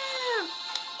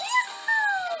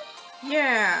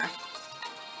 Yeah.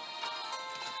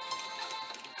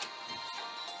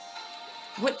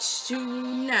 What's to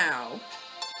now?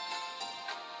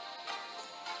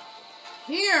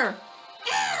 Here.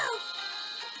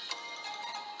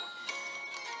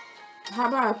 How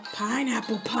about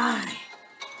pineapple pie?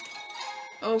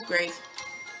 Oh, great.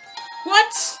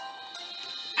 What?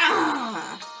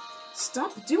 Ah!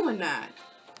 Stop doing that.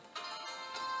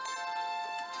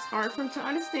 It's hard for him to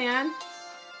understand.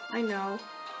 I know.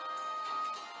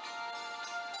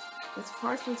 It's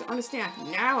hard for him to understand.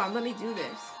 Now, let me do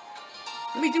this.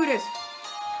 Let me do this.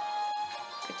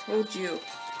 I told you.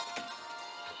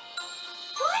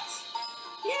 What?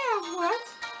 Yeah, what?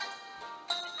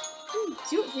 Let me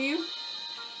do it for you.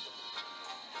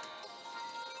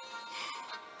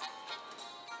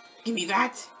 Give me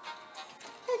that.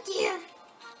 Oh dear.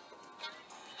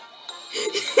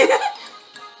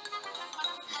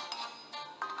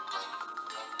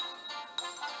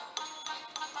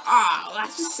 Ah,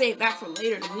 let's just save that for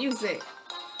later, the music.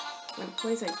 When it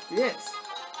plays like this.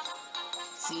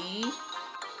 See?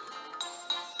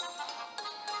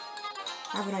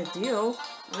 I have an ideal.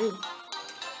 Wait.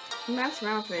 Mess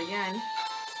around for it again.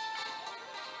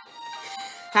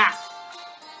 Ha!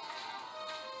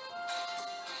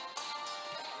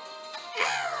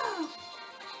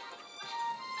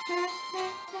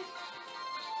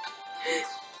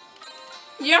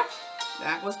 Yep,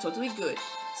 that was totally good.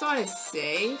 So I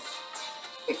say,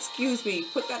 excuse me,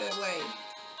 put that away.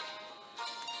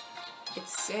 It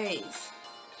says,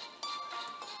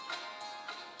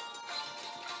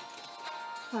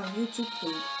 YouTube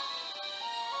poop.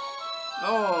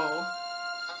 Oh.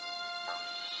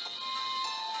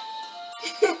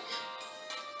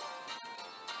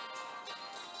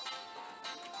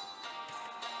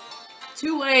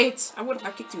 Too late. I would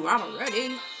have kicked you out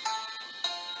already.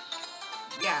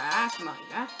 Yeah, that's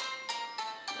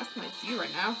my view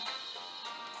right now.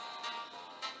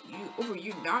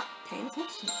 You not paying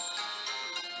attention.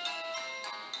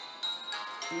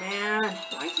 Man,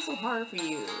 why is it so hard for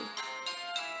you?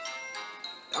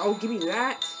 Oh, give me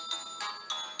that.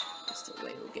 That's the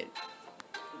way we'll get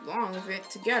along with it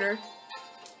together.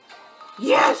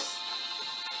 Yes!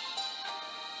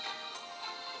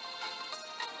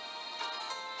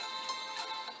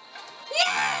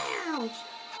 Yeah!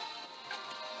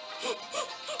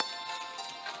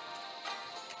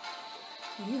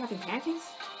 Are you having pancakes?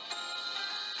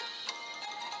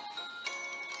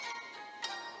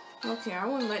 Okay, I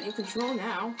won't let you control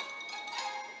now.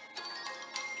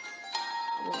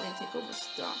 I won't let you take over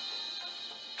stuff.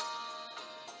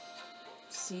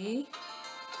 See?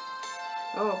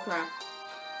 Oh crap.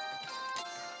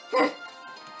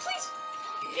 Please!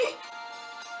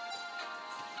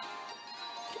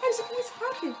 Why does it always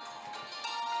happen?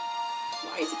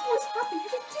 Why is it always happening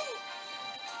every day?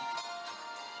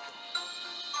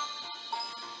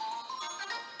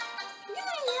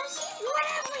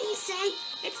 Whatever you say,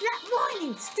 it's not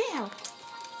morning still.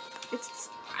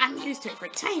 I'm used to it for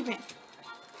entertainment.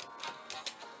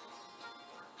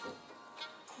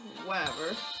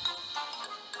 Whatever.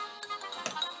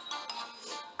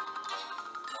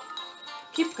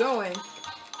 Keep going.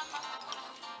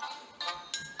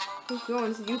 Keep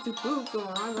going. It's a YouTube poop going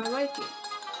on. I like it.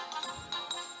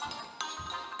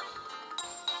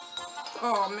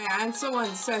 Oh man,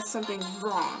 someone says something's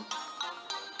wrong.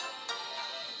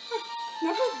 I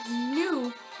never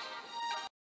knew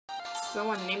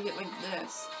someone named it like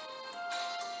this.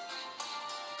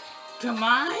 Come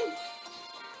on.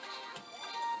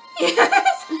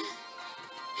 Yes!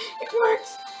 It worked!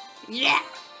 Yeah.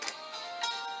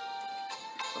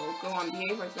 Oh, go on,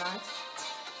 behave like that.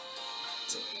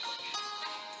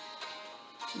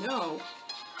 No.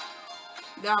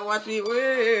 Now watch me.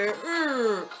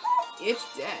 It's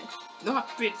dead. Not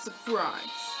a bit surprised.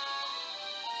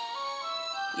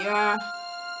 Yeah.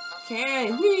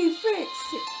 Can we fix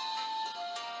it?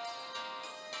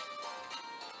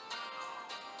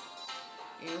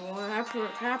 It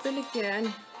won't happen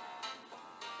again.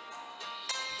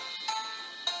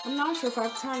 I'm not sure if I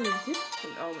have time to do it.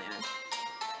 Oh man.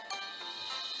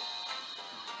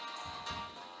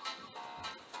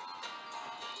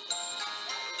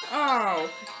 Oh.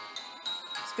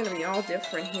 It's gonna be all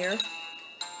different here.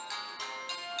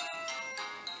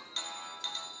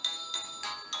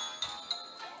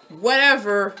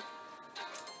 Whatever.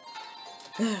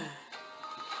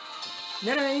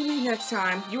 Maybe next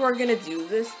time you are gonna do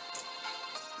this.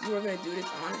 You are gonna do this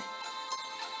on it.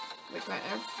 Like that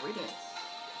every day.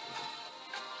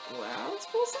 Well,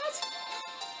 suppose that.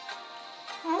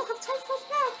 I don't have time for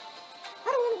that. I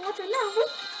don't want to watch it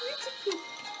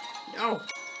now. No.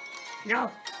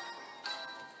 No.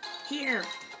 Here.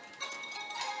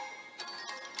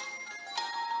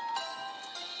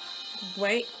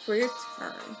 Wait for your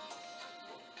turn.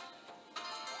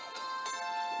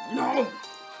 No.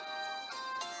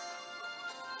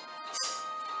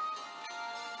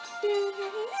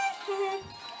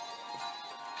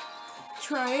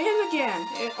 Try it again,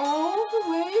 and all the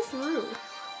way through.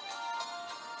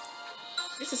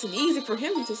 This isn't easy for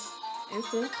him this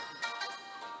instant.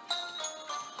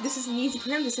 This isn't easy for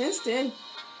him this instant.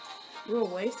 You're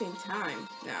wasting time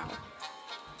now.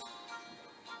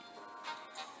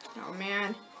 Oh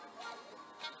man.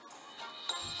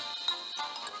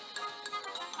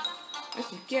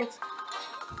 That's what you get.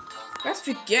 That's what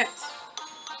you get.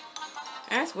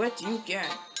 That's what you get.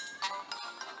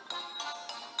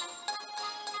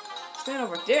 Stand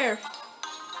over there.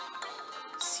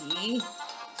 See?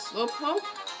 Slowpoke?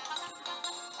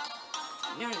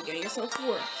 Now you're getting yourself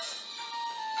worse.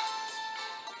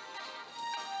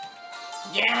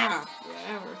 Yeah!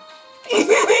 Whatever.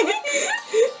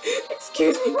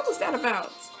 Excuse me, what was that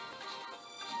about?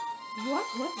 What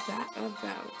was that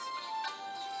about?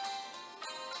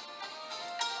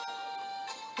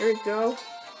 Here we go.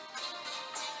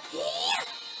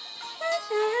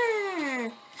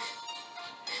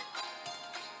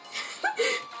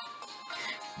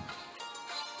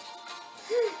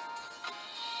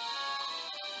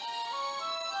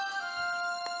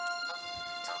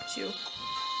 got you.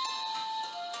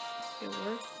 It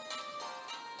worked.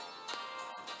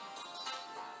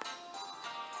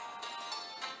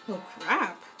 Oh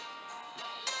crap.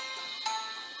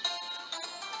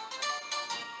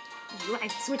 You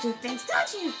like switching things,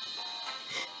 don't you?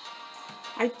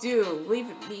 I do. Leave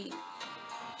it be.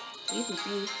 Leave it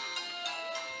be.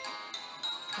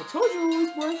 I told you it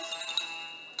was worth.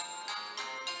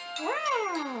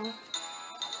 Wow.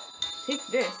 Take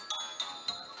this.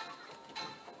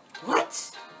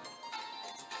 What?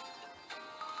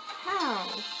 How?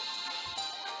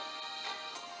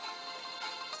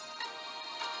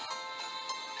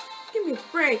 Give me a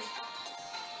break.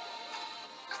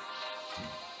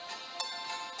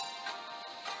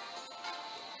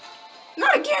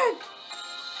 Not again!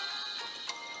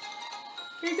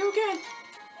 Here you go again.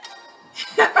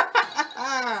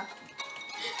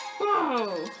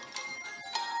 Whoa!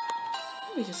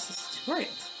 Let me just destroy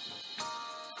it.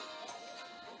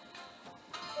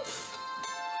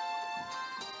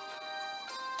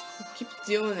 Keep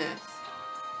doing this.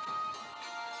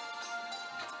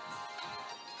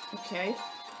 Okay.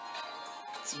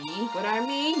 See what I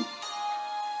mean?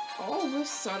 All of a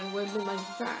sudden it would have been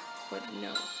like that, but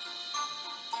no.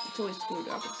 It's totally screwed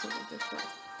up and something different.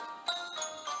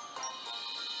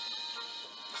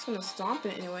 Just gonna stomp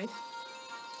it anyway.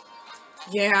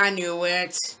 Yeah, I knew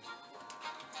it.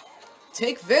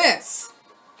 Take this.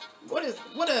 What the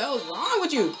hell is wrong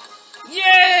with you?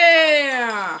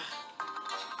 Yeah!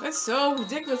 That's so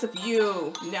ridiculous of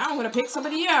you. Now I'm gonna pick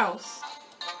somebody else.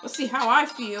 Let's see how I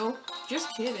feel.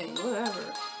 Just kidding,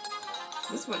 whatever.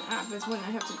 This one happens when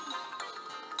I have to...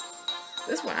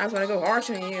 This one I was gonna go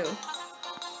harsher than you.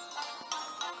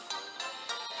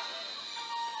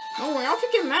 Don't worry, I'll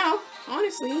kick him out.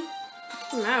 Honestly, I'll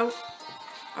kick him out.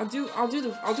 I'll do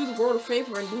the world a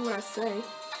favor and do what I say.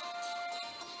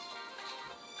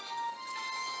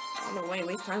 I don't know why you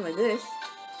waste time like this.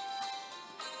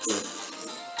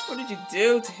 What did you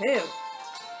do to him?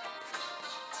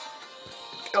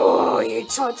 Oh, you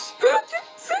touched the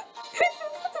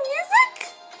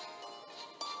music.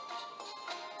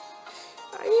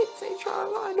 I didn't say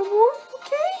Charlotte no more,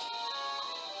 okay?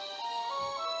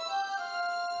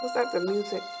 Was that the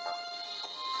music?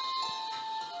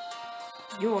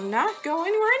 You will not go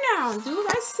anywhere now and do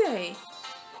what I say.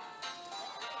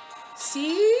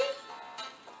 See?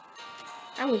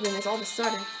 I would win this all of a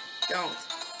sudden. Don't.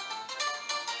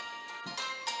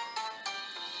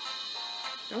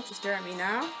 Don't you stare at me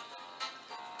now.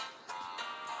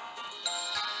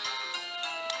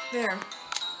 There.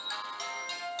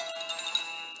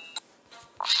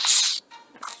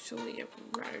 Actually, I'd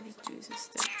rather just do this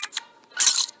instead.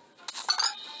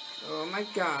 Oh my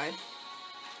god.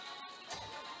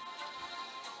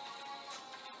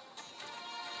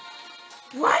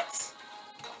 What?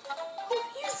 The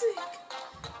music.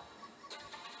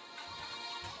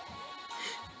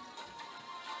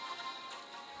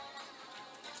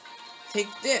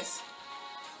 Take this.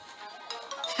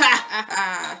 Ha ha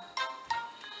ha.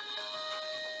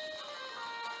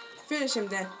 Finish him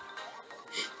then.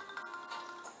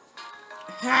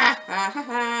 Ha ha ha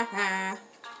ha ha.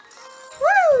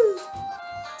 Woo!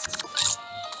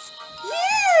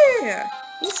 Yeah!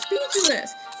 He's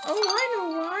speechless. Oh, I know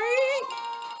why.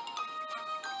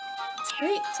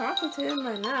 Wait, talking to him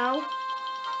right now.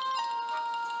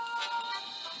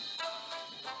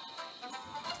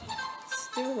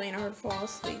 Still waiting on her to fall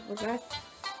asleep. Was that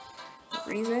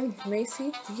the reason,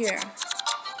 Macy? Yeah.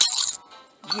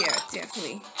 Yeah,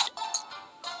 definitely.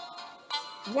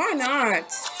 Why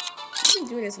not? You've been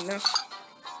doing this enough.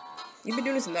 You've been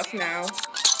doing this enough now.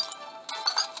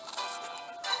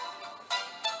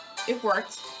 It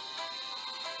worked.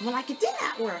 Well, like it did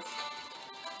not work.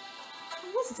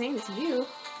 I wasn't saying it to you.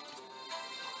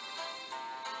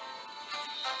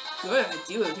 Good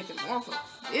idea to take him off of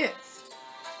this.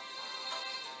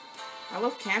 I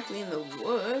love camping in the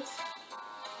woods.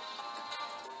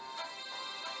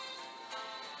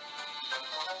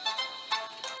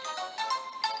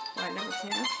 But I never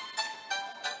camped.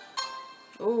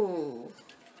 Oh.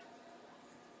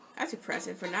 That's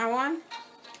impressive. From now on,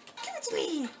 Give it to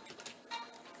me.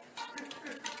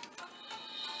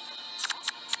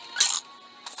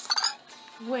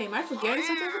 wait, am I forgetting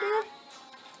something over there?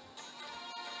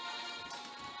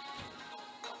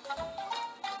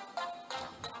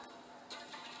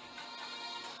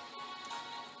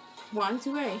 One,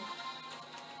 2A.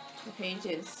 The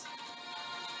pages.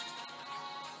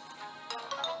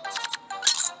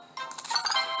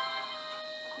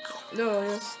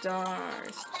 Loyal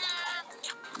stars.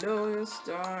 Loyal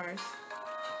stars.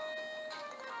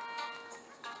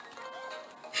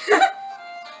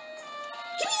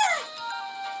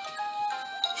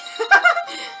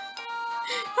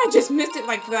 just missed it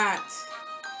like that.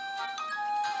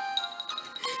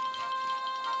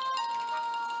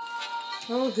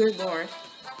 Oh, good lord.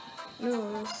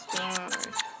 No stars.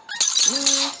 No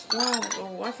stars.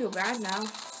 Oh, I feel bad now.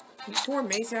 Poor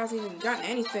Macy hasn't even gotten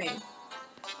anything.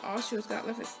 All she's got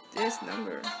left is this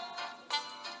number.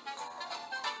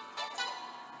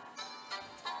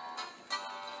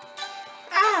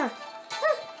 Ah!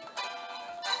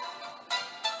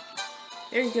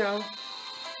 There you go.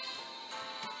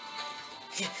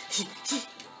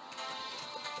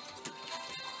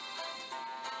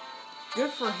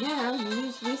 Good for him.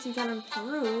 At least he got him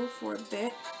through for a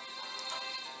bit.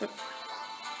 But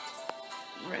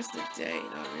the rest of the day,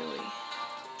 not really.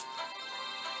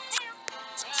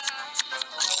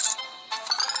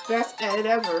 Best edit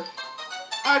ever.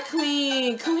 A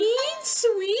clean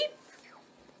sweep.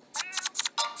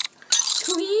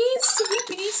 Clean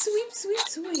sweepity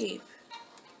sweep.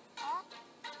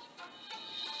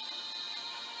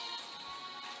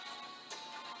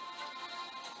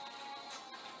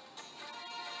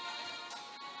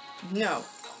 No.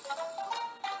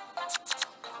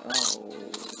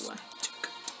 Oh.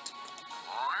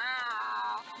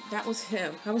 That was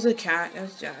him. That was a cat. That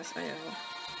was Jazz. I know.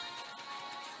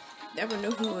 Never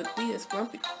knew he would be this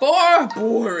grumpy.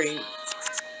 Boring.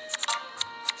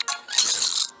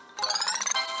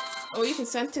 Oh, you can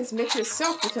sentence mix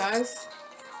yourself because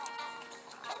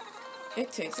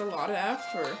it takes a lot of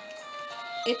effort.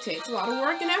 It takes a lot of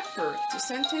work and effort to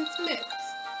sentence mix.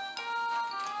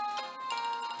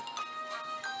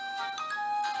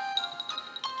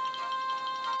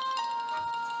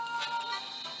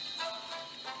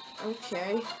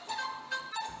 Okay.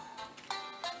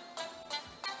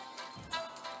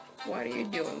 What are you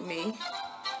doing, me?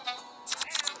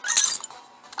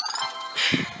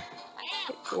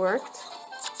 It worked.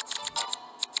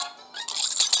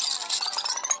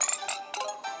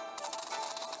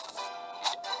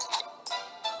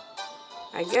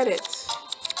 I get it.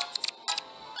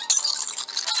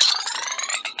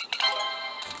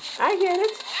 I get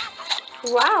it.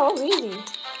 Wow, easy.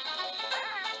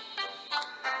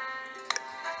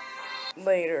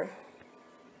 Later.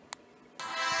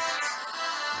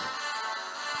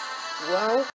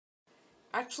 Well,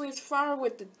 actually, it's flower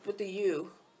with the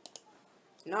U,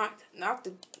 not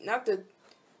the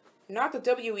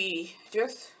WE.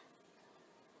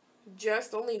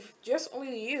 Just only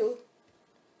the U.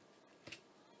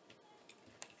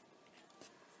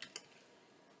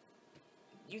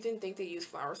 You didn't think they use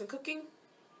flowers in cooking?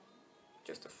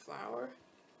 Just a flower.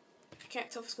 I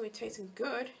can't tell if it's going to be tasting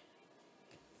good.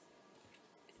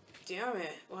 Damn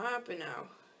it! What happened now?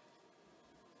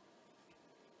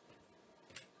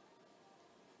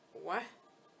 What?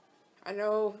 I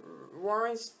know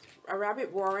a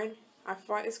rabbit Warren. I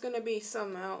thought it's gonna be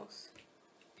something else.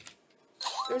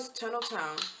 There's Tunnel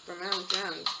Town from Mountain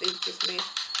Jam. They just make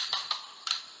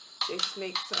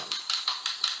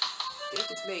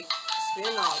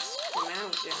spin-offs from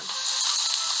Mountain Jam.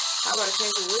 How about a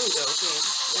kangaroo though game?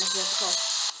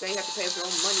 They have to pay their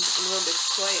own money in order to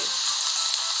play it.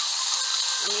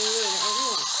 I mean, really, I really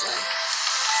want to play.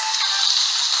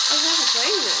 I've never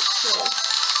played it, so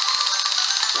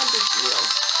it's not a big deal.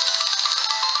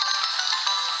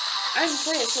 I didn't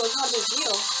play it, so it's not a big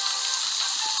deal.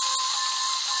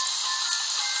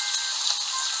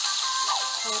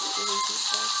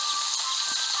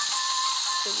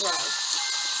 Surprise.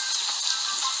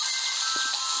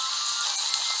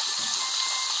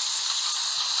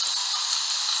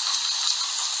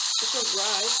 It's a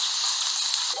ride.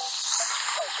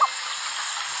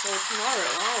 So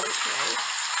tomorrow, oh, okay.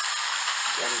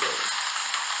 Sunday.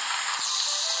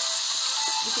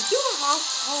 You can do a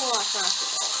whole lot faster.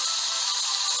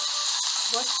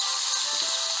 What?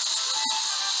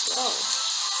 Oh.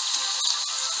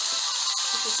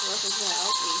 This wasn't gonna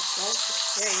help me, so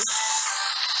okay.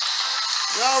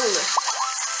 Roll.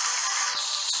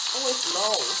 Oh, it's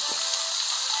low.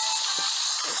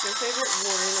 It's my favorite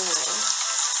word in the world.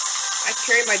 I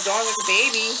carry my dog like a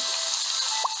baby.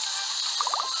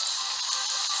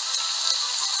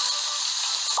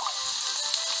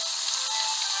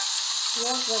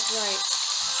 Yeah, that's right.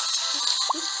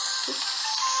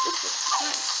 This looks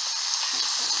nice.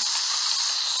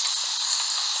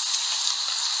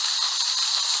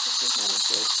 This is how it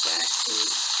goes back to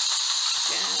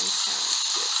downtown.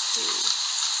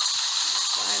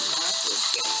 I'm not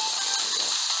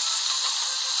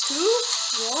too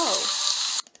slow.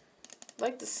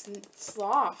 Like the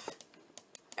sloth.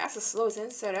 That's the slowest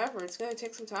inset ever. It's gonna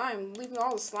take some time, leaving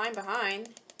all the slime behind.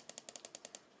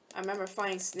 I remember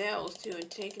finding snails too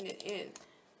and taking it in.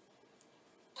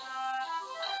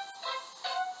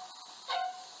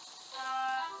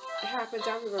 It happens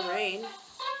after the rain.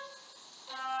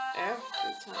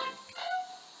 Every time.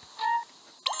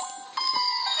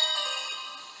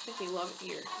 I think they love it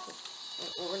here.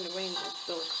 Or when the rain is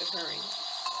still occurring.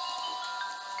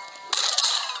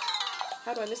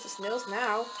 How do I miss the snails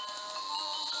now?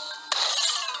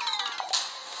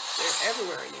 They're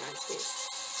everywhere in the United States.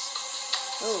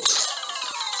 Oh.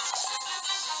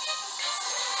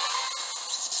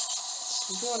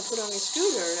 You don't want to put on your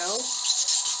scooter, though.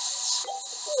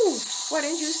 Ooh, why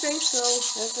didn't you say so?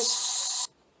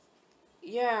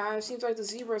 Yeah, it seems like the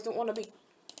zebras don't want to be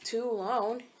too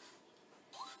alone.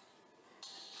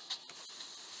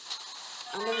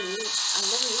 I never knew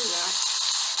that.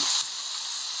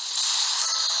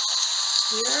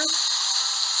 Here?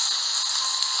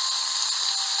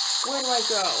 Where do I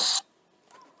go?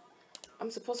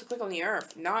 I'm supposed to click on the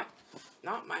earth, not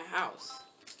my house.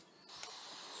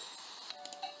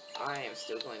 I am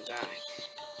still going back.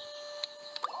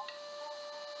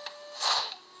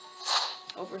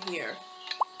 Over here.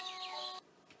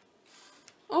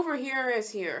 Over here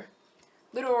is here.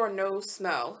 Little or no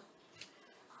smell.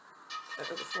 That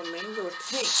was a flamingo with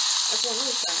pink. Everyone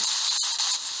knows that.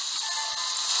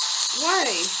 Why?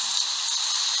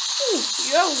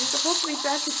 Yo, you're supposed to be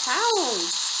back to town.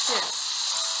 Shit.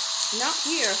 Not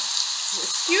here.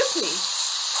 Excuse me.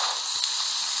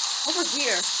 Over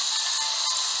here.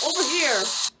 Over here.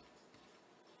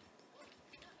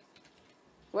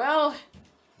 Well,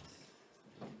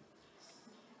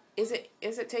 is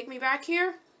it take me back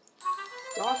here?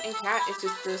 Dog and cat is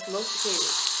just the domesticated.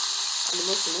 And the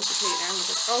most domesticated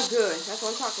animals. Oh good, that's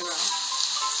what I'm talking about.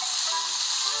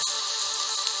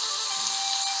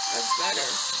 That's better.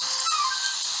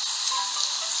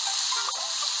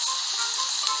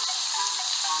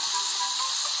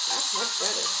 That's much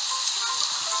better.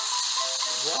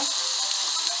 What?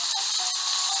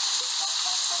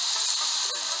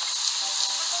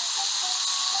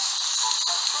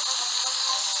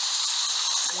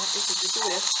 What is it to do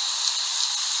this?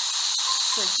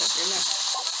 Princess, your neck.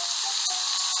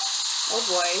 Oh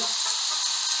boy.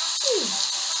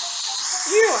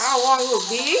 You know how long it will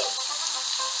be?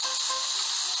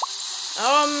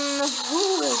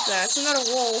 Who is that? It's another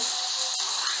wolf.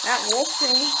 That wolf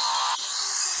thing.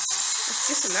 It's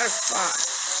just another fox.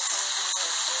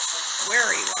 Where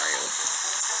are you, Mario?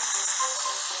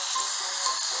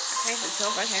 I can't even tell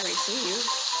if I can't really see you.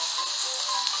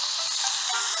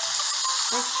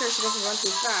 Make sure she doesn't run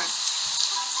too fast.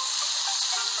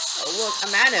 Oh look, a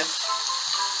manif.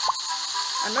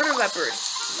 Another leopard.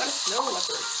 Not a snow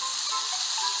leopard.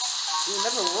 You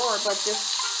never roar, but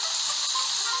just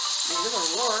you never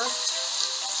roar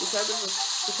because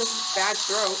of bad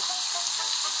throat.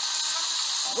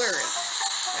 Where is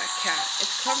that cat?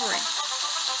 It's covering.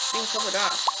 It's being covered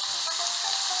up.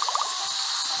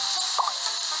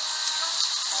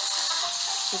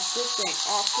 It's a good thing.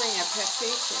 Offering a pet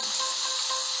station.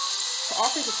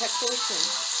 Offering a pet station.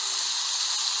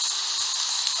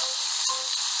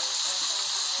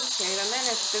 Okay, the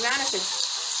manif is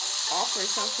offering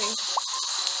something.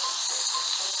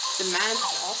 The manif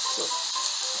is also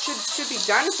should be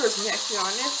dinosaurs next, to be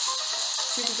honest.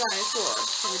 Should be dinosaurs.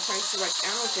 So we're trying to like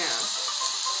arrow down.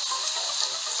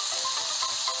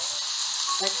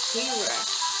 Like T-Rex.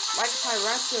 Like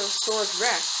Tyrannosaurus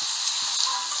Rex.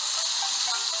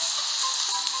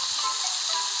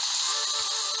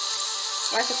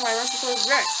 Like a Tyrannosaurus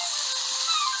Rex.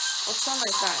 Or something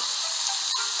like that.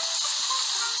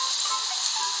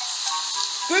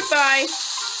 Goodbye!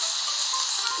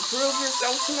 Prove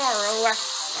yourself tomorrow, like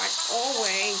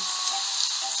always.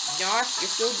 Not, you're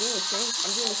still doing the same.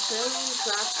 I'm doing the same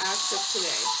crap as of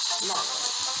today. Tomorrow.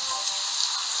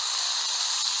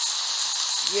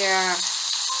 Yeah.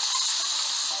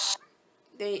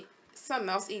 Some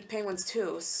else eat penguins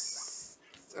too.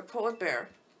 A polar bear.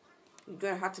 You're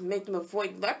gonna have to make them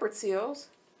avoid leopard seals.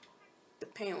 The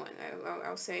penguin,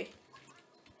 I'll say.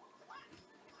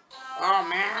 Oh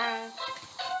man.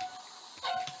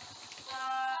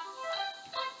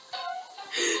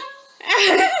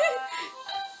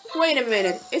 Wait a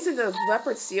minute, isn't the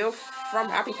leopard seal from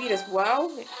Happy Feet as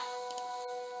well?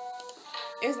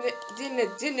 Didn't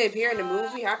it appear in the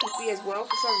movie Happy Feet as well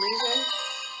for some reason?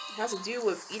 It has to do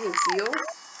with eating seals?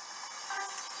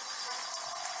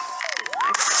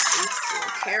 I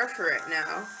don't care for it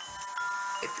now.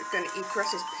 If you're gonna eat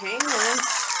precious penguins.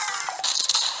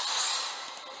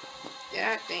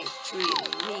 That thing's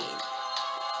really mean.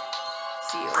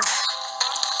 Seal.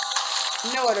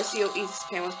 No other seal eats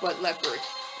penguins but leopard.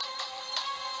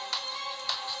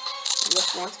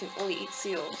 Leopards can only eat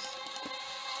seals.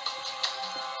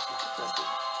 Because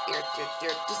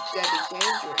they're just deadly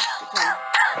dangerous.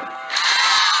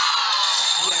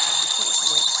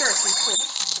 more thirsty for a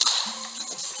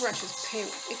precious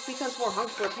penguin. It becomes more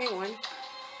hungry for a penguin.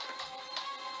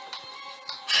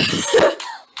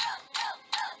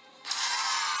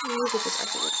 Music is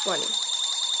actually funny.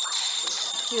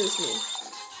 Excuse me.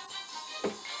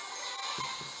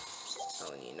 I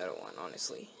need another one,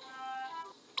 honestly.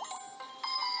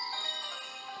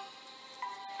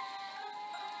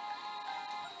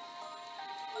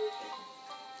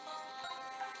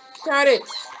 Got it!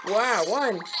 Wow,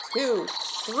 1, 2,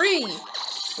 3!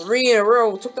 3 in a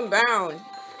row, took them down.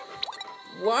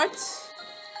 What?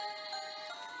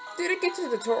 Did it get to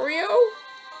the tutorial?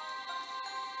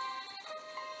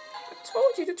 I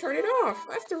told you to turn it off.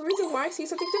 That's the reason why I see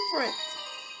something different.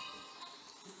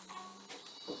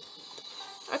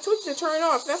 I told you to turn it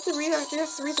off. That's the reason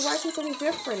why I see something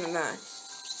different than that.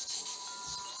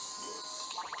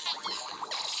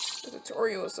 The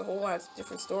tutorial is a whole lot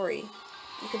different story.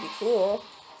 It could be cool.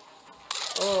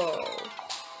 Oh.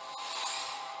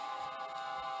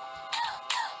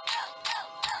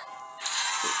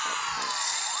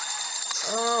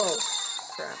 Oh,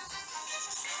 crap.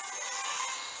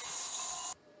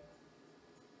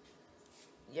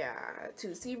 Yeah,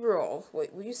 2C roll.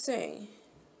 What were you saying?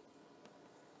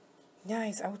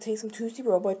 Nice, I will take some 2C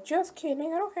roll, but just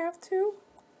kidding, I don't have to.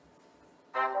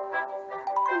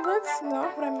 That's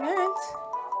not what I meant.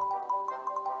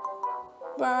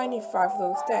 But I need 5 of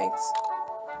those, thanks.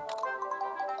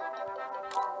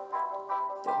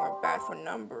 They weren't bad for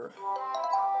number.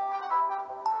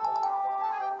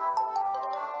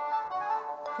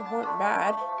 They weren't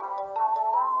bad.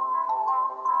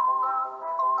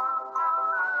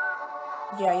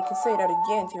 Yeah, you can say that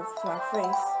again to my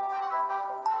face.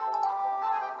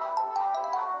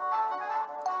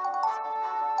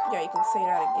 Yeah, you can say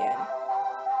that again.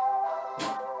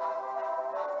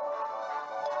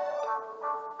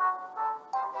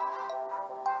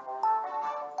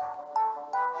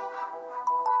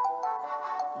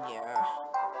 Yeah.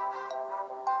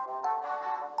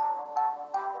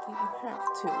 You have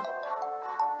to.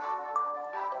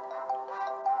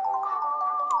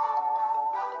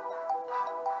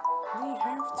 Do you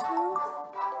have to?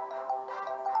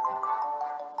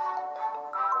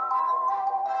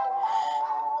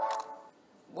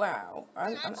 Wow.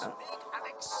 What's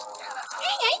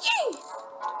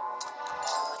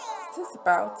this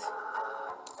about?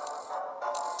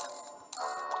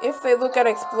 If they look at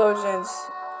explosions.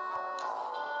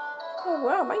 Oh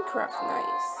wow, Minecraft,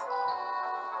 nice.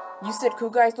 You said cool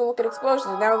guys don't look at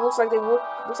explosions. Now it looks like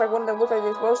looks like one of them look at the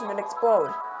explosion and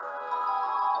explode.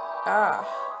 Ah,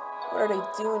 what are they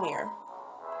doing here?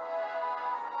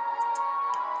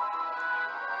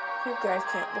 You guys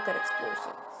can't look at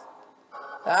explosions.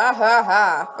 Ha ha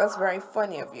ha! That's very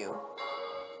funny of you.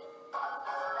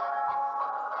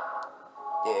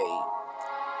 They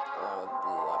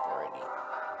blew up already.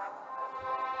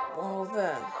 Well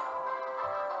then.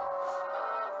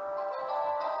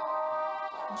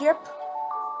 Yep.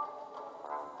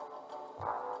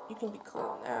 You can be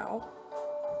cool now.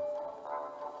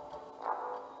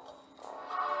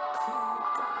 Cool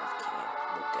guys can't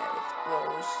look at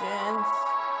explosions.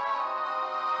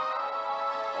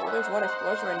 Oh, there's one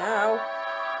explosion right now.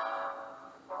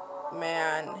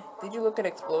 Man, did you look at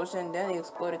explosion? Then it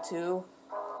exploded too.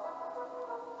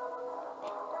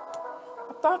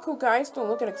 I thought cool guys don't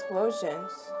look at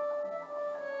explosions.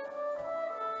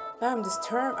 I'm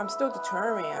still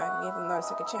determined. I can give them another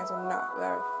second chance. I'm not.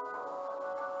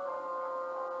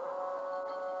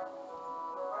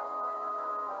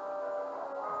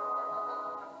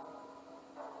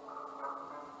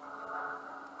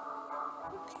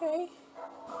 Okay.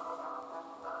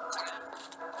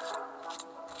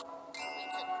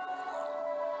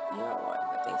 You know what?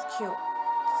 That thing's cute.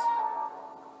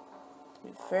 To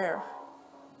be fair.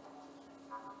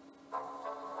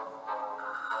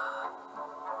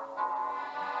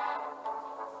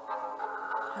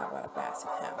 How about a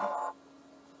basset hound?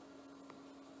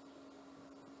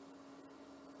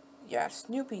 Yeah,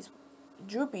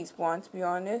 Droopy's one, to be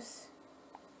honest.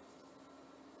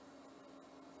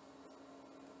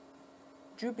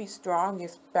 Droopy's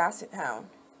strongest basset hound.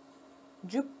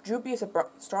 Droopy is the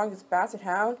strongest basset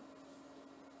hound.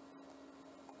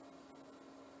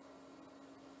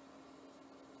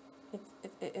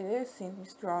 It seems to be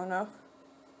strong enough.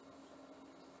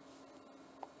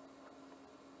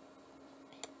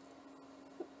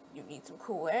 You need some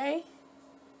Kool-Aid?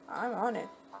 I'm on it.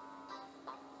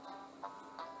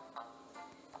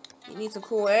 You need some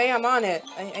Kool-Aid? I'm on it.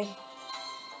 I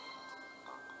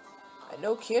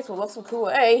know kids will love some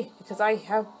Kool-Aid because I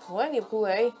have plenty of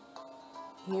Kool-Aid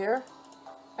here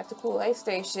at the Kool-Aid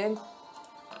station.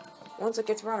 Once it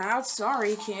gets run out,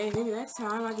 sorry, kid. Maybe next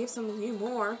time I'll give some of you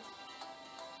more.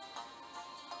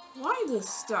 Why this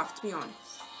stuff, to be honest?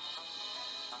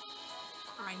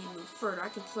 I need to move further. I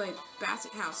can play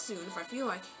Basset House soon if I feel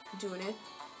like doing it.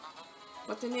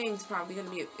 But the name's probably gonna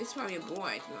be it's probably a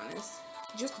boy, to be honest.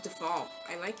 Just the default.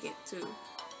 I like it too.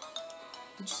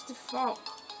 Just the default.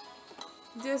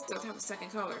 This does have a second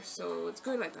color, so it's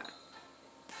good like that.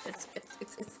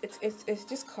 It's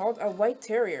just called a White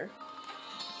Terrier.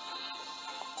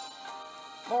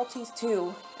 Maltese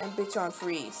 2 and Bichon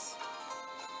Frise.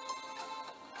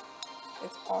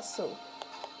 It's also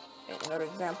another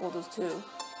example of those two.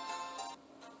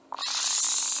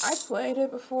 I played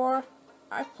it before.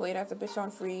 I've played as a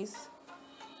Bichon Frise.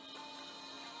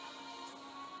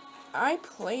 I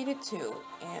played it too,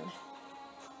 and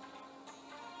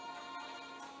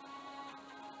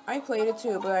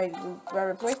but I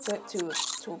replaced it to a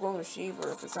Golden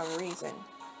Retriever for some reason.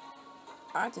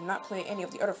 I did not play any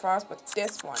of the other files, but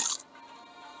this one.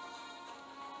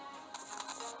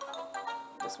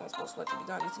 This one's supposed to be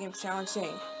done. This game's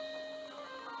challenging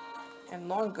and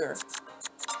longer.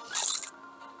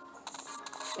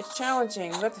 It's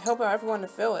challenging. We have to help out everyone in the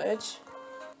village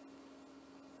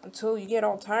until you get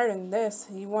all tired in this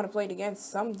and you want to play it again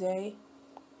someday.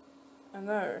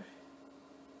 Another.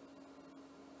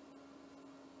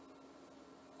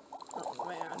 Oh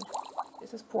man,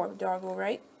 this is poor doggo,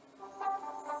 right?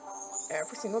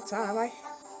 Every single time I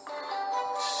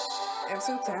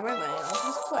land off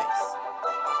this place.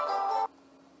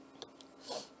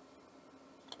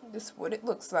 This is what it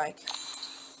looks like.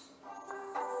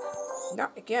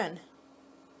 Not again.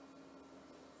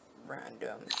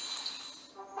 Random.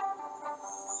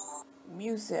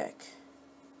 Music.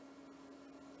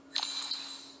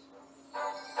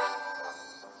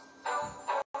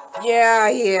 Yeah,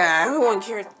 everyone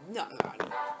cares. No.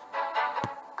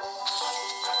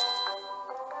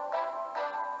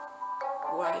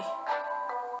 Why?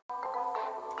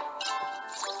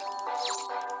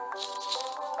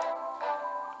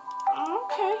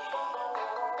 Okay.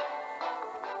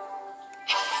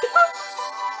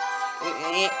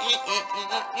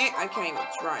 I can't even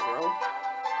try, bro.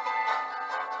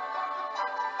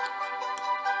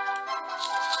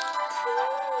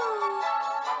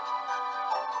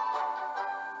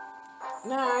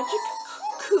 Nah,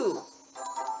 cuckoo.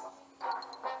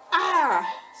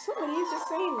 Somebody is just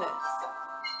saying this.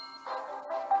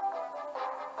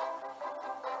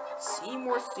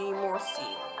 Seymour.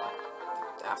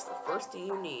 That's the first thing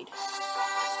you need.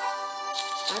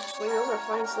 Actually, those are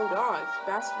fine slow dogs.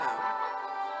 Basset Hound.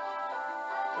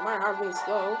 No matter how being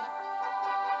slow,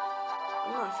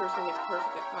 I'm not sure it's gonna get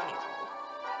perfect at hunting.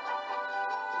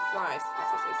 Besides,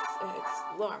 it's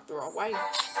low after all. Why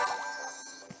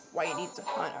you need to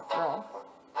hunt after all?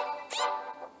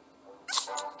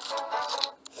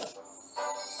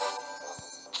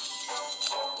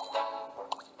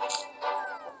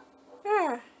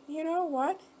 You know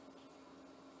what?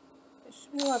 It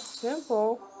should be a lot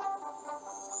simple.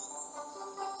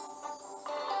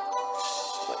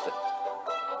 But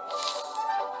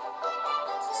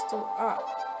it's still up.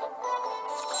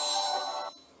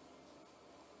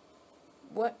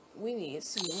 What we need is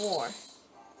Seymour.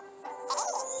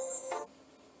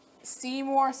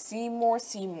 Seymour.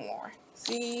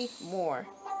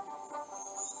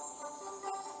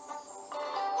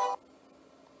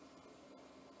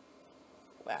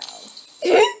 Wow.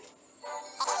 This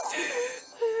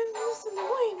is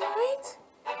annoying, right?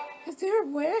 Is there a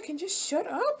way I can just shut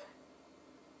up?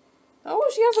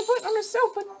 Oh, she has a button on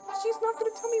herself, but she's not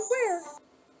going to tell me where.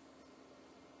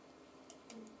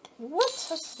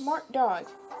 What a smart dog.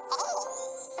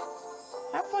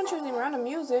 Have fun choosing random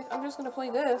music. I'm just going to play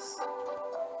this.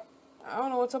 I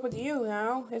don't know what's up with you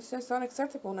now. It's just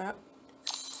unacceptable now.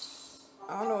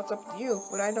 I don't know what's up with you,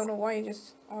 but I don't know why you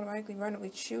just automatically randomly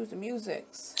choose the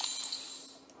musics.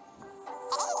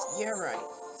 Yeah, right.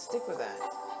 Stick with that.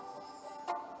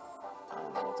 I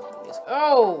don't know what's up with the music.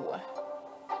 Oh!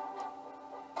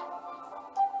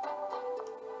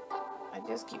 I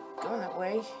just keep going that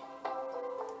way.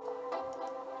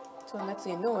 Until next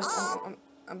thing you know,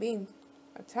 I'm being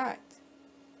attacked.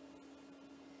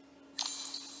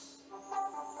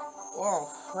 Whoa,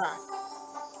 crap.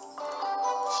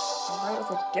 I'm right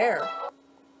over there.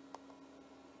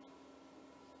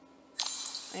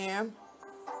 I am.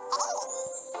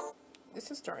 This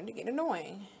is starting to get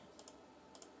annoying.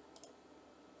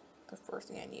 The first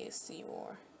thing I need is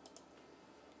Seymour.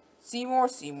 Seymour.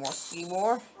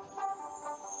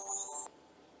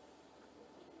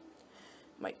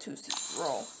 My 2C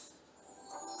roll.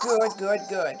 Good.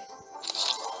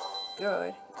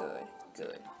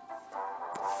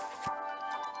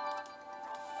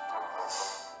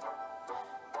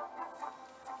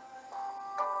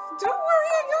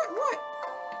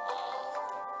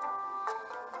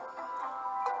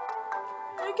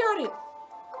 I got it.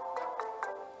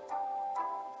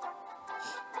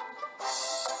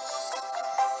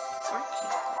 I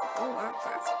can't go that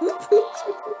fast. Who pooped?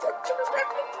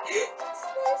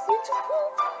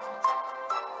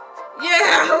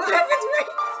 Yeah, that was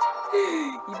right.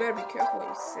 You better be careful what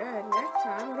you said next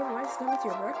time, otherwise it's going to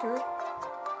your record.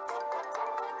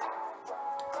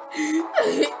 I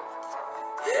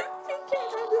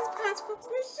can't have this pass for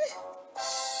question.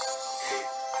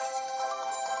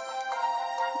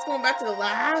 It's going back to the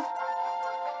lab.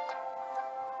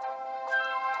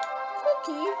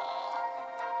 Okay.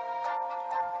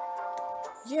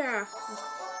 Yeah.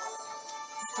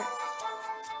 Okay.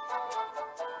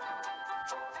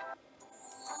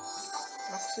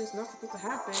 Actually, it's not supposed to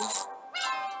happen.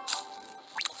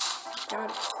 Got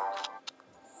it.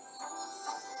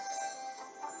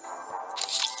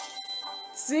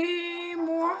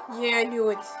 Seymour? Yeah, I knew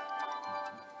it.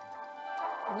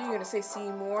 I knew you were gonna say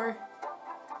Seymour.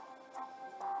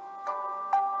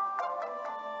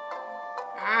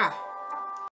 Ah!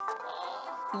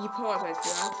 You apologize for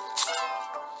that.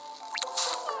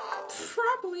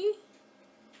 Probably.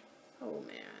 Oh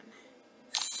man.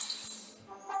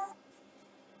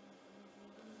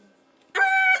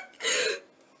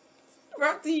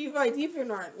 Brought to you by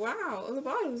Deepen Art. Wow, the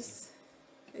bottoms.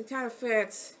 It kind of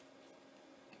fits.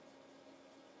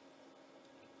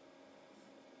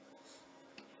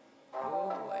 Oh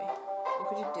boy.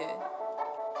 Look what you did.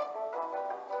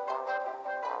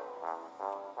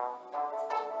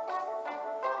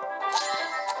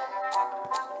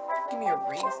 Give me a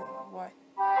reason. What?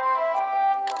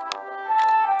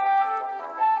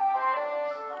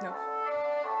 No.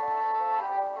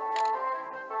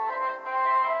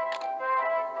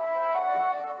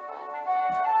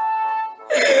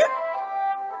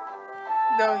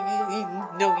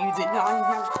 No, you did not. You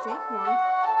have a fake one.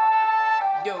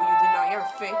 No, you did not. You have a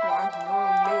fake one.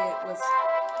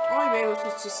 All you made was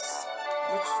just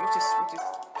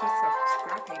piece of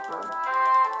scrap paper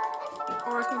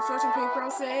or construction paper.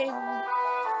 I'll say.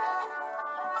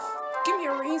 Give me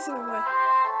a reason why.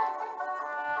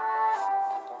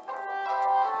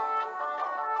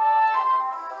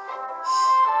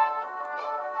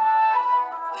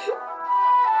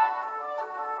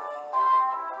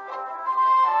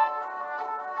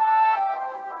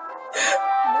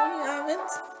 No, you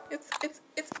haven't.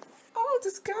 It's all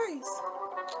disguise.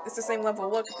 It's the same level.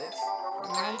 Look at this.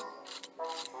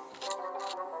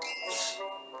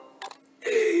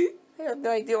 I have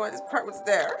no idea why this part was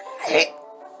there.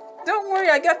 Don't worry,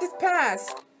 I got this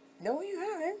pass. No, you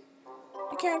haven't.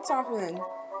 You can't tap in.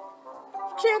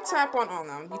 You can't tap on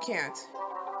them. You can't.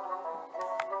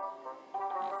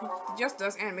 It just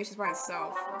does animations by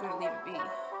itself. I'm gonna leave it be.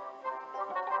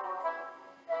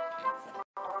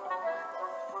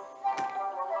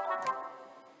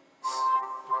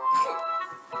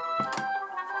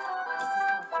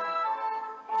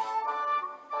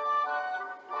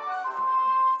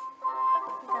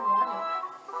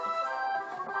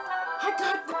 I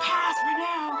got the pass right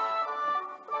now.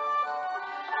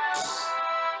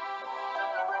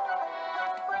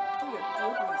 Give me a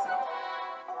good reason.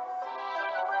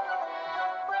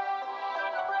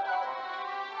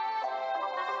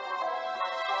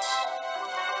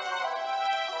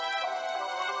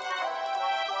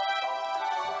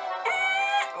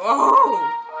 Oh!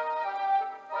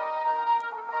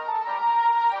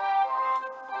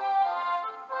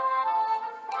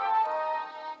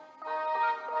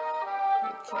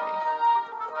 Okay.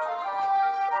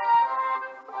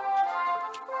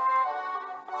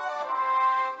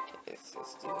 It's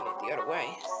just doing it the other way.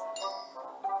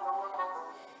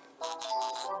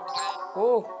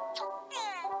 Oh.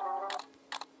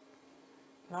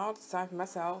 Now I'll decide for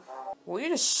myself. Will you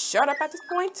just shut up at this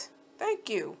point? Thank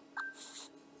you.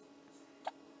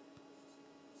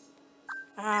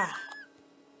 Ah.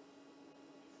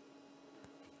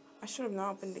 I should have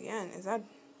not opened again. Is that...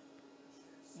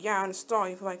 Yeah, on install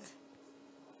you for like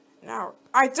an hour.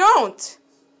 I don't!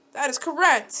 That is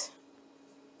correct.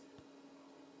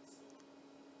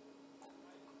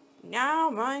 Now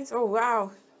mine's... Oh,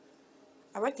 wow.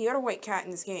 I like the other white cat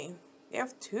in this game. They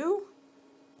have two?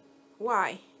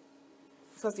 Why?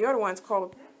 Because the other one's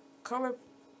called Color...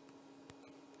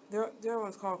 The other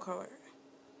one's called Color.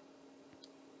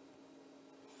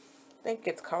 I think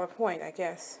it's Color Point, I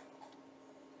guess.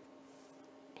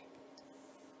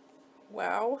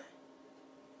 Well...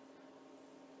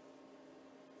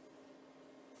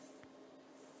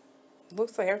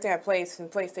 Looks like everything I played is in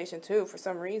PlayStation 2 for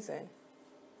some reason.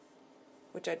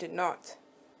 Which I did not.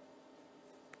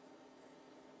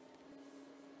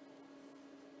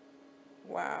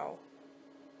 Wow.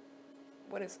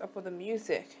 What is up with the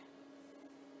music?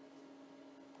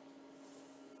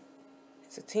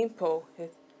 It's a team poll.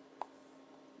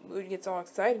 Mood gets all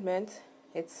excitement.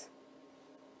 It's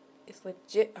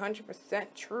legit 100%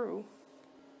 true.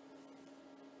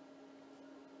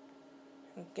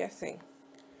 I'm guessing.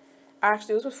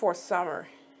 Actually, it was before summer.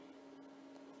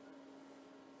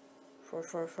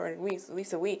 For at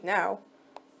least a week now.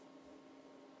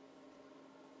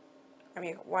 I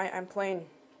mean, why I'm playing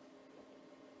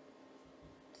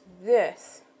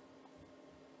this.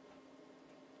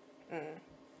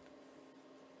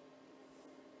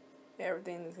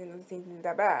 Everything doesn't seem to be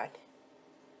that bad.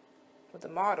 With the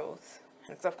models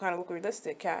and stuff kind of look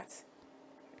realistic, cats.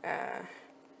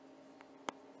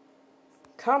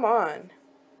 Come on.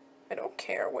 I don't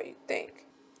care what you think.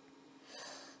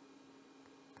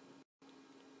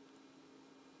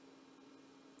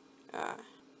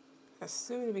 That's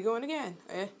soon to be going again.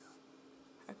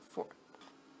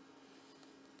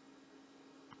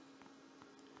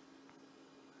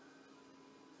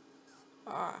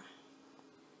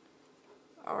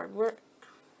 Alright,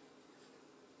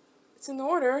 it's in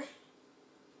order.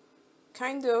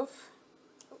 Kind of.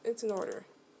 It's in order.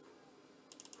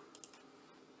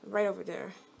 Right over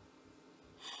there.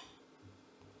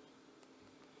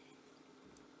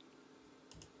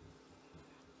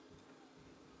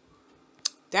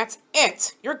 That's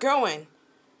it! You're going!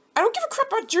 I don't give a crap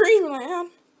about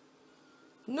Dreamland!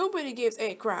 Nobody gives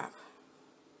a crap.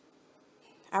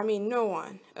 I mean, no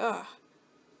one. Ugh.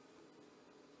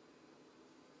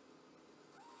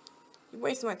 You're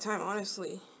wasting my time,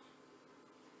 honestly.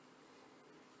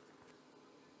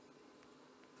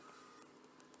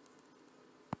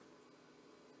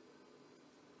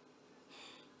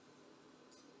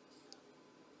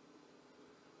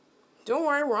 Don't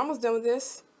worry, we're almost done with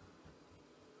this.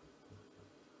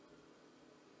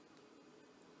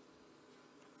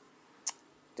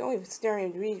 Don't even stare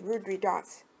at these rude 3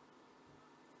 dots.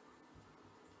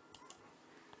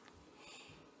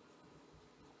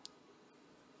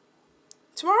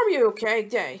 Tomorrow will be okay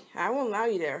day. I won't allow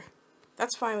you there.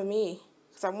 That's fine with me,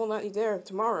 because I won't let you there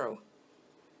tomorrow.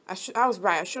 I was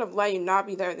right. I should have let you not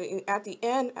be there at the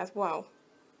end as well.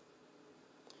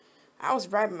 I was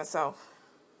right by myself.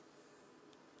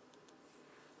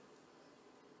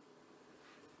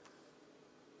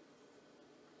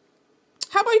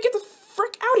 How about you get the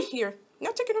frick out of here?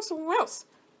 Now take it off somewhere else.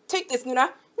 Take this, Nuna.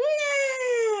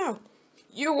 No!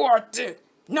 You are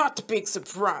not the big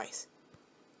surprise.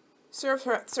 Serves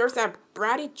that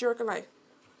bratty jerk alive.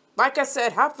 Like I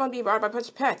said, have fun being bothered by a bunch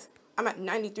of pets. I'm at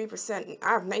 93%. And I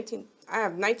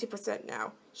have 19%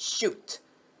 now. Shoot.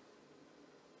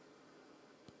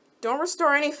 Don't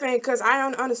restore anything, because I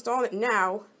uninstall it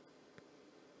now.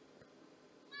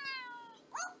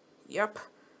 Yep.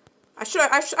 I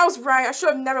was right. I should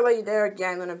have never let you there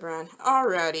again, Luna Brown.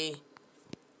 Alrighty.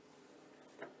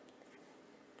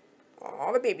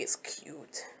 Oh, the baby is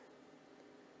cute.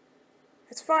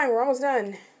 It's fine. We're almost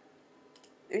done.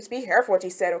 Just be careful what you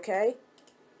said, okay?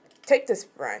 Take this,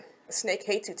 Brent. A snake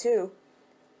hates you, too.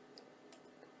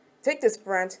 Take this,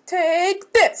 Brent.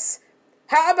 Take this!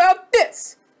 How about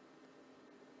this?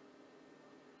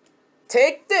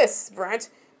 Take this, Brent.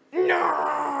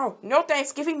 No! No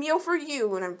Thanksgiving meal for you,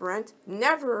 Luna Brent.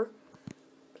 Never.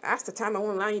 That's the time I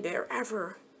won't allow you there,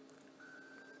 ever.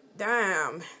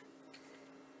 Damn.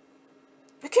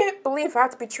 I can't believe I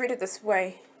have to be treated this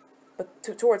way. But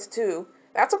towards 2.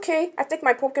 That's okay. I think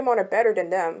my Pokemon are better than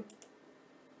them.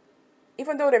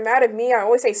 Even though they're mad at me, I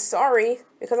always say sorry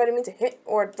because I didn't mean to hit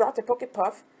or drop the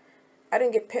Pokepuff. I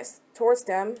didn't get pissed towards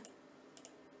them.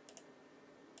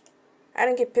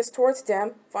 Finally,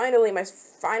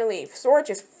 Surge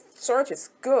is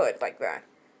good like that.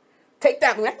 Take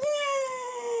that, Luna.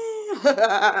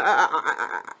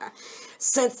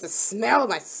 Sense the smell,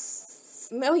 my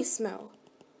smelly smell.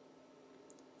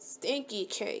 Stinky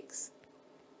cakes.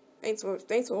 Thanks for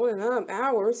holding up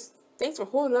hours. Thanks for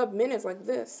holding up minutes like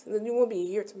this. And then you won't be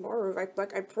here tomorrow,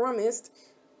 like I promised.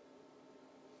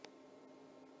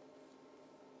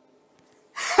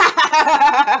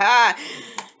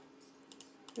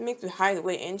 It makes me hide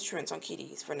away insurance on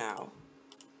kitties for now.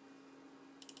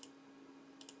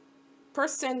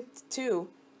 %2.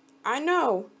 I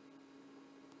know.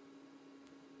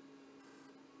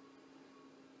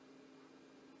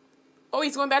 Oh,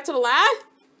 he's going back to the lab?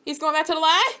 He's going back to the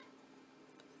lab?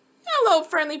 Hello,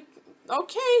 friendly.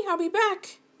 Okay, I'll be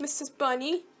back, Mrs.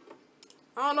 Bunny.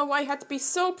 I don't know why you have to be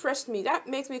so precious to me. That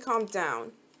makes me calm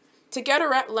down.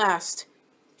 Together at last.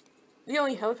 We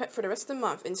only held a pet for the rest of the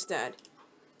month instead.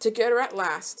 Together at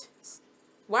last.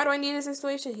 Why do I need this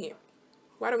installation here?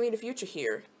 Why do we need a future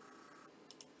here?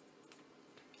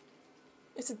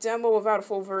 It's a demo without a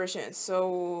full version,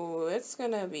 so it's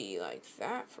gonna be like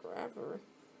that forever.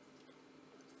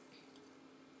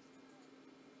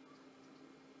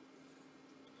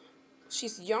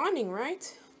 She's yawning,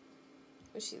 right?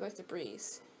 Or she likes to breathe.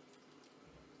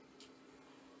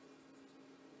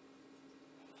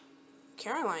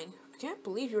 Caroline, I can't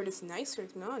believe you're this nice, to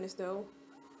be honest, though.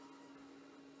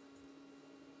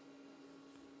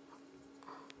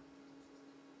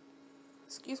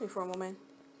 Excuse me for a moment.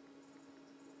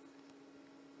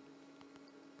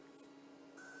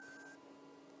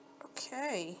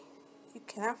 Okay, you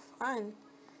can have fun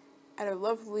at a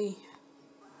lovely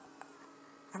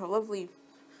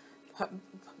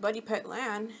buddy pet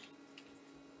land.